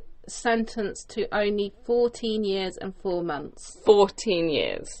 was sentenced to only 14 years and 4 months. 14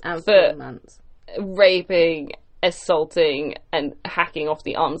 years. And for 4 months. Raping, assaulting, and hacking off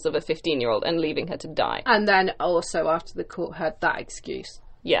the arms of a 15-year-old and leaving her to die. And then also after the court heard that excuse.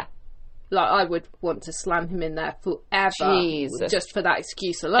 Yeah. Like, I would want to slam him in there forever. Jesus. Just for that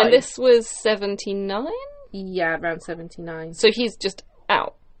excuse alone. And this was 79? Yeah, around 79. So he's just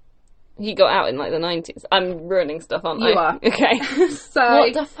out. He got out in, like, the 90s. I'm ruining stuff, aren't I? You are. Okay. So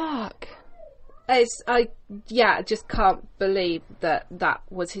what the fuck? I just can't believe that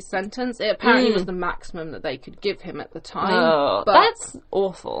was his sentence. It apparently was the maximum that they could give him at the time. Oh, but that's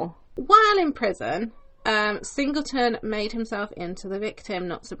awful. while in prison, Singleton made himself into the victim,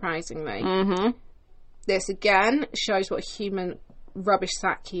 not surprisingly. Mm-hmm. This again shows what human rubbish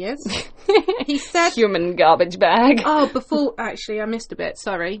sack he is. He said... Human garbage bag. Oh, before... Actually, I missed a bit.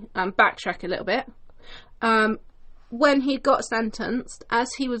 Sorry. Backtrack a little bit. When he got sentenced,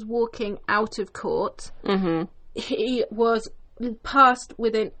 as he was walking out of court, he was passed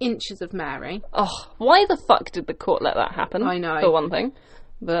within inches of Mary. Oh, why the fuck did the court let that happen? I know. For one thing.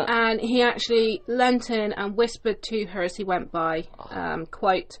 But And he actually leant in and whispered to her as he went by,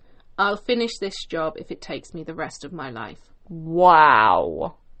 quote, "I'll finish this job if it takes me the rest of my life."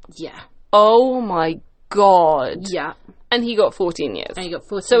 wow. Yeah. Oh my god. Yeah. And he got 14 years. And he got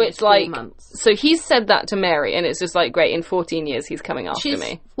 14 So years, it's 4 like, months. so he said that to Mary, and it's just like, great, in 14 years he's coming after She's,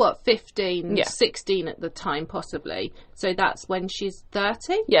 me. what, 15, Yeah. 16 at the time, possibly. So that's when she's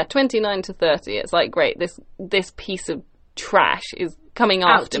 30? Yeah, 29 to 30. It's like, great, this piece of trash is coming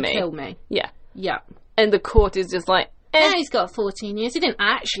Out after to me. kill me. Yeah. Yeah. And the court is just like, Yeah, he's got 14 years. He didn't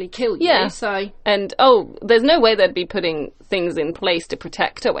actually kill you, Yeah. so... And, oh, there's no way they'd be putting things in place to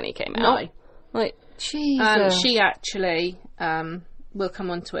protect her when he came out. No. Like, Jesus. She actually, we'll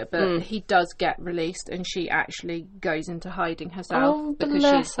come on to it, but he does get released and she actually goes into hiding herself Oh, because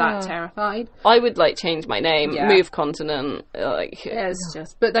bless she's that her. terrified. I would, like, change my name, Yeah. move continent, like... It's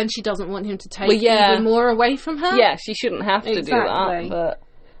just... But then she doesn't want him to take Well, yeah. even more away from her. Yeah, she shouldn't have to Exactly. do that,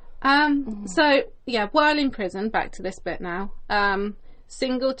 but... So, yeah, while in prison, back to this bit now,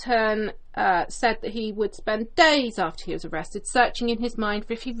 Singleton said that he would spend days after he was arrested searching in his mind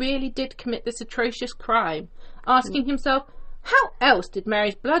for if he really did commit this atrocious crime, asking himself, how else did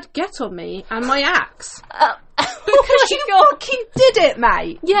Mary's blood get on me and my axe? Because you fucking did it,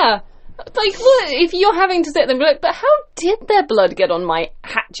 mate! Yeah. Like, what, if you're having to sit there and be like, but how did their blood get on my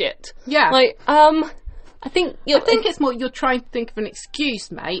hatchet? Yeah. Like, I think it's more you're trying to think of an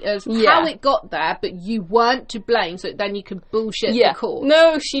excuse, mate, of how it got there, but you weren't to blame, so then you can bullshit the court.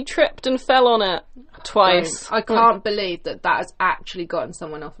 No, she tripped and fell on it twice. I can't believe that has actually gotten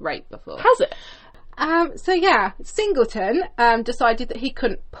someone off rape before. Has it? So Singleton decided that he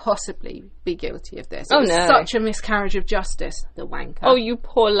couldn't possibly be guilty of this. It was no. such a miscarriage of justice, the wanker. Oh, you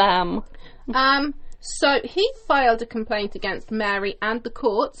poor lamb. So he filed a complaint against Mary and the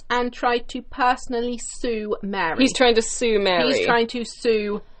courts and tried to personally sue Mary. He's trying to sue Mary. He's trying to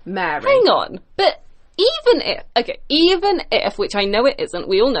sue Mary. Hang on, but even if, which I know it isn't,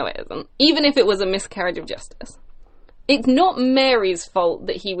 we all know it isn't, even if it was a miscarriage of justice, it's not Mary's fault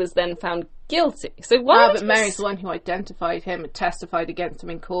that he was then found guilty. So why? But Mary's the one who identified him and testified against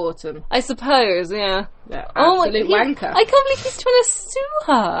him in court, and I suppose, yeah. Absolute wanker. I can't believe he's trying to sue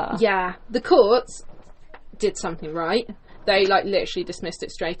her. Yeah, the courts did something right. They literally dismissed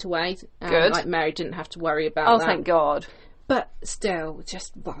it straight away. Good. Mary didn't have to worry about that. Oh, thank God. But still,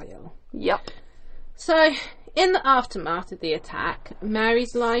 just vile. Yep. So, in the aftermath of the attack,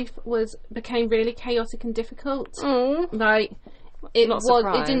 Mary's life became really chaotic and difficult. It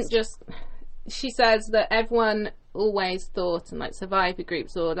didn't just. She says that everyone always thought, and survivor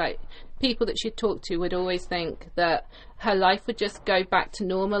groups or people that she'd talked to would always think that her life would just go back to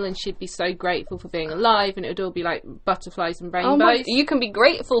normal and she'd be so grateful for being alive and it would all be like butterflies and rainbows. You can be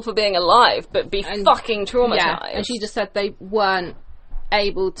grateful for being alive, but be fucking traumatized. Yeah, and she just said they just weren't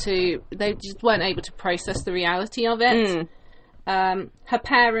able to process the reality of it. Her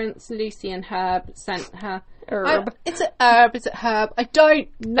parents, Lucy and Herb, sent her Herb. Is it Herb? Is it Herb? I don't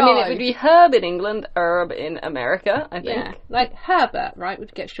know. I mean, it would be Herb in England, Herb in America, I think. Yeah, like Herbert, right,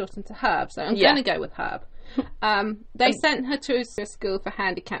 would get shortened to Herb, so I'm going to go with Herb. They sent her to a school for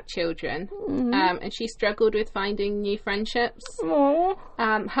handicapped children, and she struggled with finding new friendships.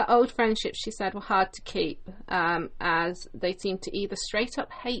 Her old friendships, she said, were hard to keep, as they seemed to either straight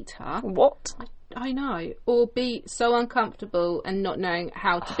up hate her. What? I know. Or be so uncomfortable and not knowing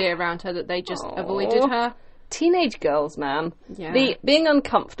how to be around her that they just avoided her. Teenage girls, man. Yeah. Being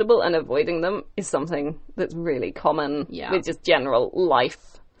uncomfortable and avoiding them is something that's really common with just general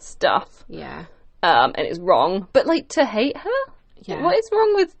life stuff. Yeah. And it's wrong. But, to hate her? Yeah. What is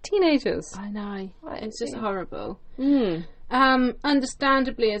wrong with teenagers? I know. It's just horrible.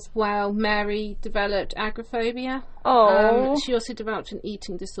 Understandably as well, Mary developed agoraphobia. She also developed an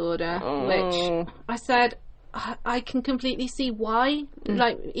eating disorder, which I said I can completely see why.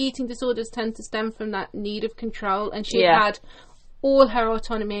 Eating disorders tend to stem from that need of control, and she had all her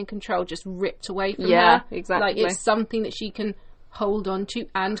autonomy and control just ripped away from her. Yeah, exactly. It's something that she can hold on to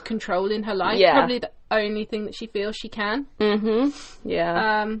and control in her life. Yeah. Probably the only thing that she feels she can.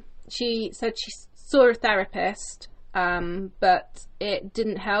 Yeah. She said she saw a therapist, but it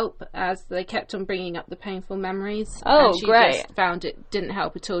didn't help as they kept on bringing up the painful memories. Oh, and she great. just found it didn't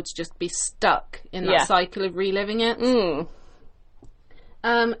help at all to just be stuck in that cycle of reliving it.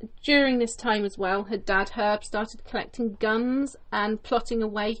 During this time as well, her dad Herb started collecting guns and plotting a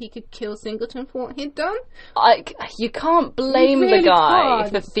way he could kill Singleton for what he'd done. You can't blame the guy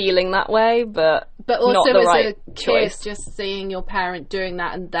for feeling that way, but also not the as right a choice. kid, just seeing your parent doing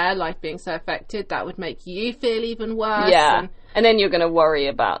that and their life being so affected, that would make you feel even worse. Yeah. And then you're going to worry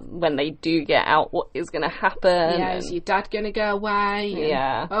about when they do get out, what is going to happen. Yeah, is your dad going to go away?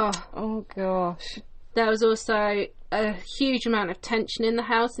 Yeah. Oh gosh. There was also a huge amount of tension in the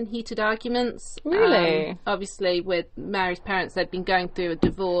house and heated arguments. Really? Obviously, with Mary's parents, they'd been going through a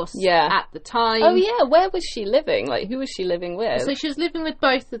divorce at the time. Oh, yeah. Where was she living? Who was she living with? So she was living with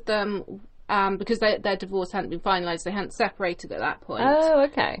both of them because their divorce hadn't been finalised. They hadn't separated at that point. Oh,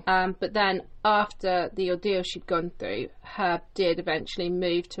 okay. But then after the ordeal she'd gone through, Herb did eventually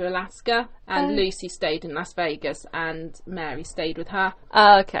move to Alaska, and Lucy stayed in Las Vegas, and Mary stayed with her.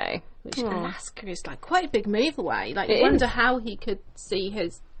 Okay. Which Alaska is quite a big move away. You wonder how he could see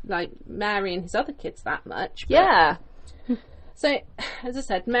his Mary and his other kids that much. Yeah. So, as I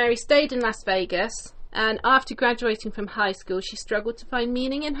said, Mary stayed in Las Vegas, and after graduating from high school, she struggled to find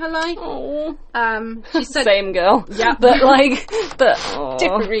meaning in her life. She said, same girl. Yeah, but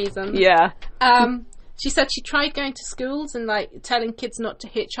different reasons. Yeah. She said she tried going to schools and telling kids not to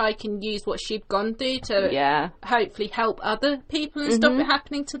hitchhike and use what she'd gone through to hopefully help other people and stop it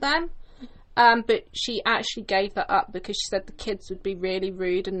happening to them. But she actually gave that up because she said the kids would be really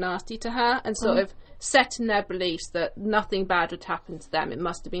rude and nasty to her and sort of set in their beliefs that nothing bad would happen to them. It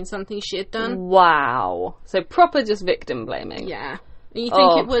must have been something she had done. Wow. So proper just victim blaming. Yeah. And you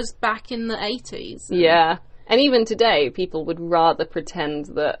think it was back in the 80s. Yeah. And even today, people would rather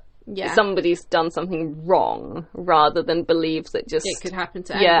pretend that Yeah. somebody's done something wrong, rather than believes that just... It could happen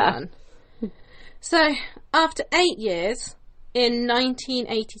to Yeah. anyone. So, after 8 years, in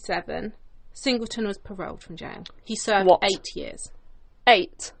 1987, Singleton was paroled from jail. He served What? 8 years.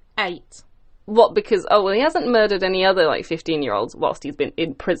 8. 8. What, because, he hasn't murdered any other, 15-year-olds whilst he's been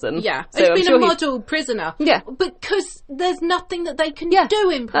in prison. Yeah. So I'm He's been sure a model prisoner. Yeah. Because there's nothing that they can Yeah,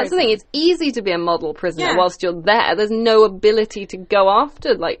 do in prison. That's the thing, it's easy to be a model prisoner Yeah. whilst you're there. There's no ability to go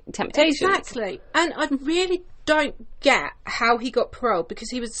after, temptations. Exactly. And I really don't get how he got paroled,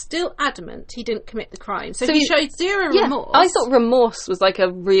 because he was still adamant he didn't commit the crime. So he showed zero remorse. I thought remorse was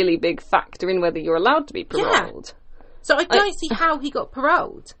a really big factor in whether you're allowed to be paroled. So I don't see how he got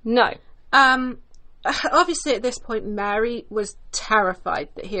paroled. No. Obviously, at this point, Mary was terrified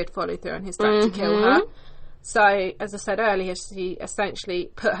that he had followed through on his threat to kill her. So, as I said earlier, she essentially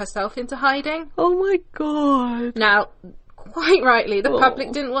put herself into hiding. Oh my god. Now, quite rightly, the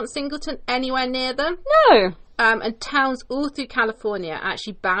public didn't want Singleton anywhere near them. No. And towns all through California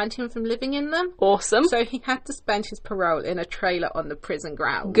actually banned him from living in them. Awesome. So he had to spend his parole in a trailer on the prison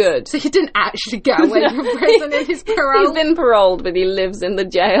grounds. Good. So he didn't actually get away from prison in his parole. He's been paroled, but he lives in the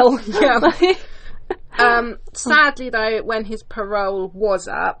jail. Yeah. Sadly, though, when his parole was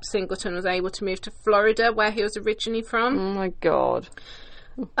up, Singleton was able to move to Florida, where he was originally from. Oh my god.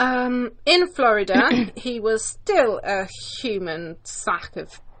 In Florida, he was still a human sack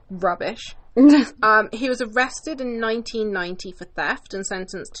of rubbish. He was arrested in 1990 for theft and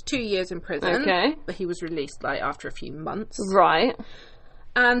sentenced to 2 years in prison. Okay. But he was released after a few months. Right.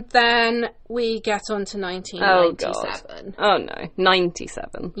 And then we get on to 1997. Oh no.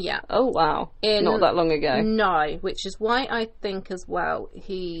 97. Yeah. Oh wow. Not that long ago. No, which is why I think as well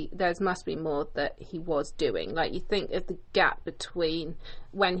there must be more that he was doing. You think of the gap between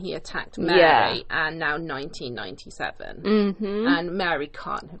when he attacked Mary and now 1997. Mm-hmm. And Mary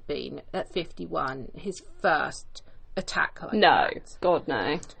can't have been at 51 his first attack like that. God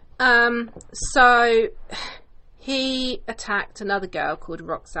no. So he attacked another girl called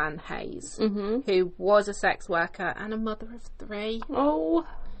Roxanne Hayes, who was a sex worker and a mother of 3. Oh.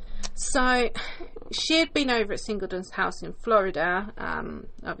 So she had been over at Singleton's house in Florida.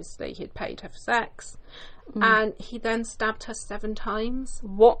 Obviously, he'd paid her for sex. And he then stabbed her 7 times.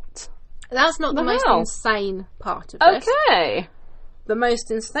 What? That's not the most insane part of this. Okay. The most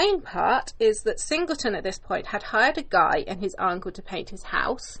insane part is that Singleton at this point had hired a guy and his uncle to paint his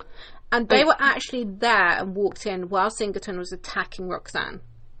house. And they were actually there and walked in while Singleton was attacking Roxanne.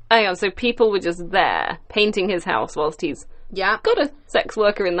 Hang on, so people were just there painting his house whilst he's got a sex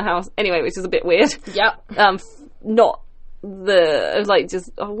worker in the house. Anyway, which is a bit weird. Yep. Not the,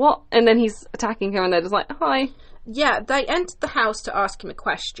 just, what? And then he's attacking her and they're just like, hi. Yeah, they entered the house to ask him a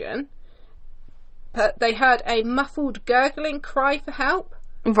question. But they heard a muffled gurgling cry for help.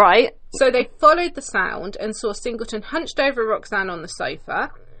 Right. So they followed the sound and saw Singleton hunched over Roxanne on the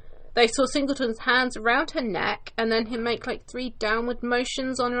sofa. They saw Singleton's hands around her neck and then him make 3 downward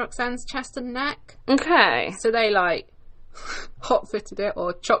motions on Roxanne's chest and neck. Okay. So they hot-footed it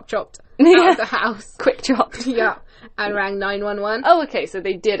or chopped out of the house. Quick chopped. Yeah. And rang 911. Oh, okay, so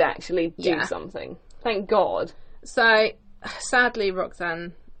they did actually do something. Thank God. So, sadly,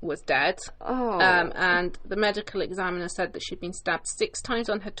 Roxanne was dead. Oh. And the medical examiner said that she'd been stabbed 6 times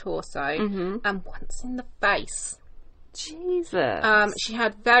on her torso and once in the face. Jesus. She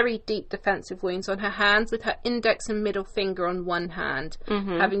had very deep defensive wounds on her hands, with her index and middle finger on one hand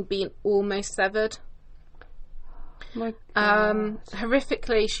having been almost severed. My God.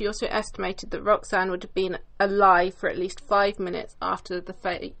 Horrifically, she also estimated that Roxanne would have been alive for at least 5 minutes after the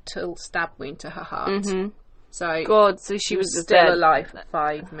fatal stab wound to her heart. So, God, so she was just still dead. alive for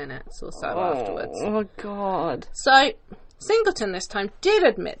 5 minutes or so afterwards. Oh, God. So, Singleton this time did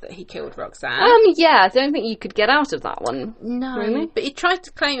admit that he killed Roxanne. Yeah, I don't think you could get out of that one. No, really? But he tried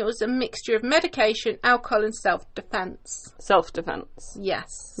to claim it was a mixture of medication, alcohol and self-defense. Self-defense.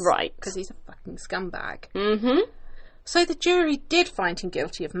 Yes. Right. Because he's a fucking scumbag. Mm-hmm. So the jury did find him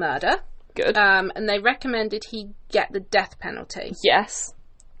guilty of murder. Good. And they recommended he get the death penalty. Yes.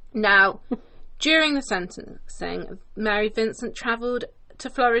 Now, during the sentencing, Mary Vincent travelled to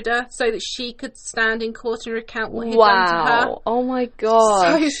Florida so that she could stand in court and recount what he'd done to her. Oh my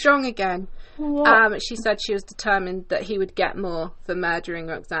God. So strong again. What? She said she was determined that he would get more for murdering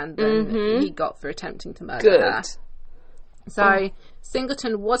Roxanne than he got for attempting to murder her. So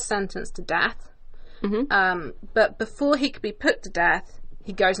Singleton was sentenced to death. But before he could be put to death,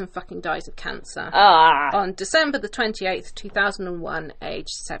 he goes and fucking dies of cancer. On December the 28th, 2001, aged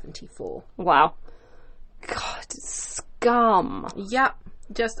 74. Wow. God, scum. Yep.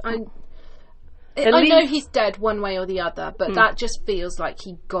 I know he's dead one way or the other, but that just feels like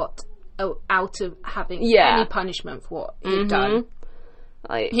he got out of having any punishment for what he'd done.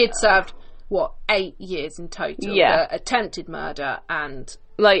 He had served 8 years in total for attempted murder and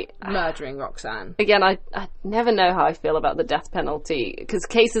murdering Roxanne. Again, I never know how I feel about the death penalty, because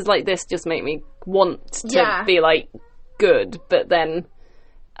cases like this just make me want to be like, good, but then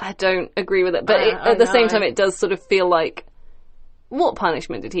I don't agree with it. But at the same time, it does sort of feel like, what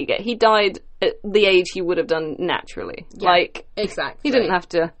punishment did he get? He died at the age he would have done naturally. Exactly. He didn't have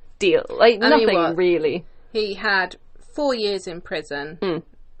to deal, nothing really. He had 4 years in prison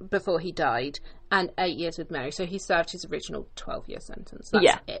before he died, and 8 years with Mary, so he served his original 12-year sentence.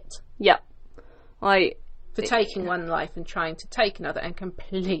 That's it. Yeah. For taking one life and trying to take another and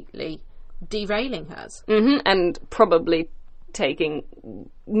completely derailing hers. And probably taking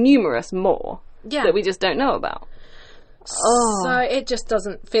numerous more that we just don't know about. So it just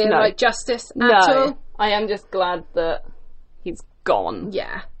doesn't feel like justice at all. I am just glad that he's gone.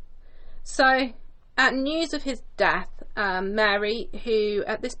 Yeah. So, at news of his death, Mary, who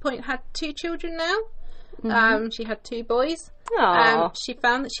at this point had 2 children now, she had 2 boys, she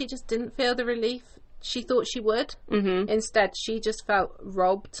found that she just didn't feel the relief she thought she would. Instead, she just felt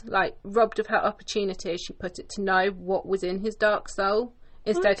robbed of her opportunity, as she put it, to know what was in his dark soul.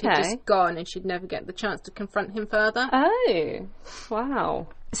 Instead, he'd just gone and she'd never get the chance to confront him further. Oh, wow.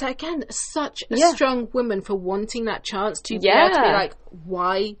 So again, such a strong woman for wanting that chance to be able to be like,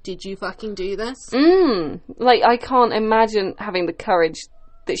 why did you fucking do this? I can't imagine having the courage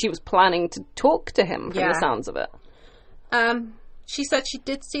that she was planning to talk to him from the sounds of it. She said she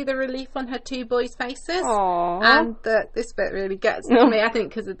did see the relief on her 2 boys' faces. Aww. And this bit really gets to me, I think,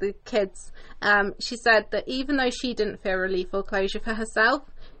 because of the kids. She said that even though she didn't feel relief or closure for herself,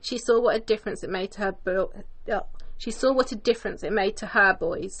 she saw what a difference it made to her. She saw what a difference it made to her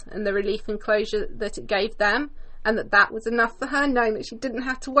boys, and the relief and closure that it gave them, and that was enough for her, knowing that she didn't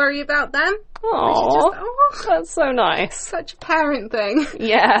have to worry about them. Aww, that's so nice. Such a parent thing.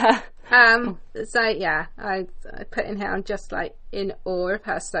 Yeah. So yeah, I put in here, I'm just in awe of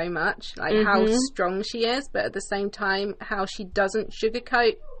her so much, how strong she is, but at the same time how she doesn't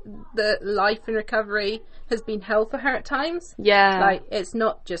sugarcoat the life and recovery has been hell for her at times. It's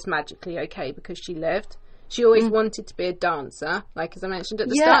not just magically okay because she lived. She always wanted to be a dancer, as I mentioned at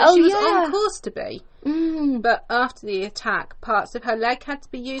the start. She was on course to be. But after the attack, parts of her leg had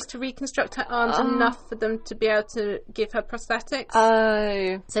to be used to reconstruct her arms enough for them to be able to give her prosthetics.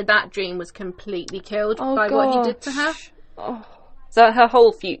 So that dream was completely killed by what he did to her. So her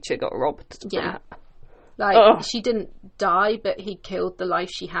whole future got robbed. Yeah. She didn't die, but he killed the life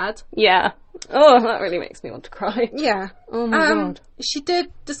she had. Yeah. Oh, that really makes me want to cry. Yeah. Oh my God. She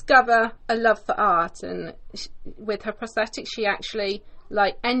did discover a love for art, and with her prosthetics, she actually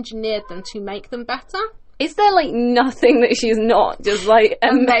engineered them to make them better. Is there nothing that she's not just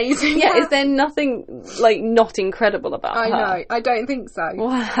amazing? Yeah. Is there nothing not incredible about her? I know. I don't think so.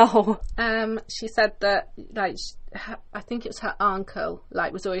 Wow. She said that I think it was her uncle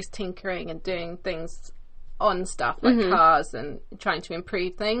was always tinkering and doing things on stuff cars and trying to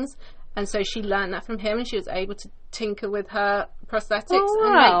improve things, and so she learned that from him, and she was able to tinker with her prosthetics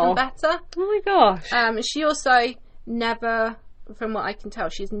and make them better. Oh my gosh. She also never, from what I can tell,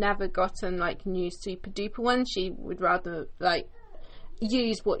 she's never gotten new super duper ones. She would rather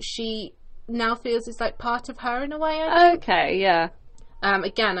use what she now feels is part of her in a way, I think. Okay, yeah.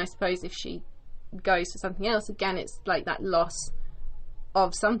 Again, I suppose if she goes for something else, again it's that loss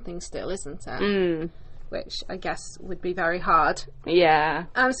of something still, isn't it? Which I guess would be very hard. Yeah.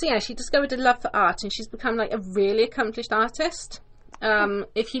 So yeah, she discovered a love for art, and she's become a really accomplished artist.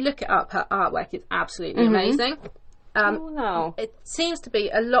 If you look it up, her artwork is absolutely amazing. Wow. It seems to be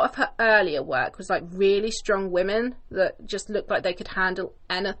a lot of her earlier work was really strong women that just looked like they could handle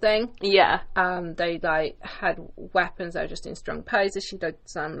anything. Yeah. They had weapons. They were just in strong poses. She did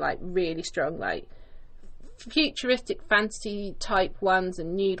some really strong futuristic fantasy type ones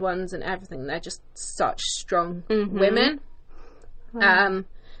and nude ones and everything. They're just such strong women. Wow.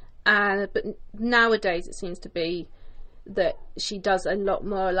 But nowadays it seems to be that she does a lot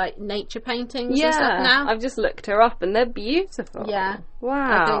more nature paintings and stuff now. I've just looked her up and they're beautiful. Yeah.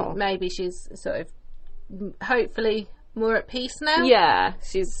 Wow. I think maybe she's sort of hopefully more at peace now. Yeah,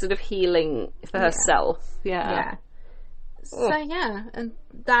 she's sort of healing for herself. Yeah. So yeah, and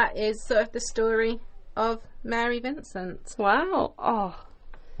that is sort of the story of Mary Vincent. Wow. Oh,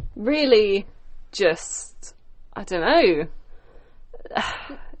 really just, I don't know.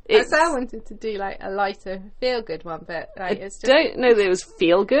 So I wanted to do a lighter feel-good one, but it's just, don't know that it was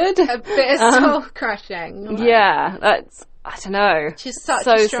feel-good. A bit of soul-crushing. Yeah, that's I don't know. She's such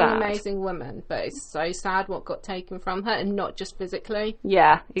So a strong, sad. amazing woman, but it's so sad what got taken from her, and not just physically.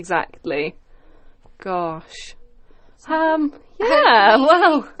 Yeah, exactly. Gosh. Yeah,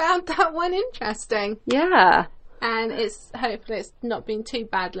 well, Found that one interesting. yeah. And hopefully it's not been too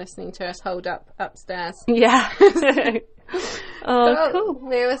bad listening to us hold up upstairs. Yeah. Oh, cool.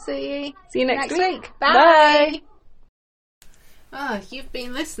 We will see you next week. Bye. Oh, you've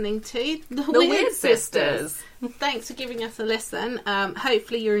been listening to The Weird Sisters. Thanks for giving us a listen.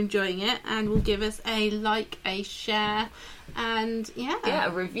 Hopefully you're enjoying it, and will give us a like, a share, and Yeah,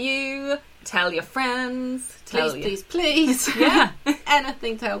 a review. Tell your friends. Please. Yeah.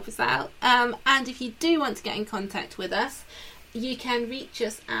 Anything to help us out. And if you do want to get in contact with us, you can reach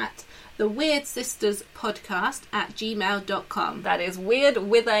us at the Weird Sisters Podcast at gmail.com. That is weird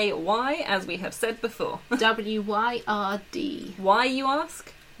with a Y, as we have said before. WYRD. Why, you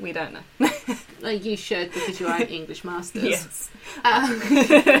ask? We don't know. You should, because you are English masters. Yes.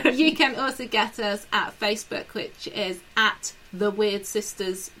 You can also get us at Facebook, which is at the Weird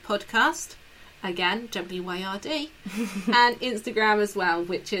Sisters Podcast. Again, WYRD. And Instagram as well,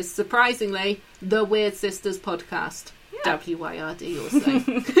 which is surprisingly the Weird Sisters Podcast. Yeah. WYRD also.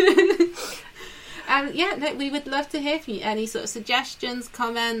 We would love to hear from you. Any sort of suggestions,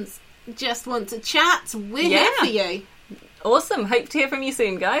 comments, just want to chat, we're here for you. Awesome. Hope to hear from you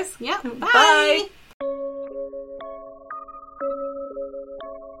soon, guys. Yeah. Bye. Bye.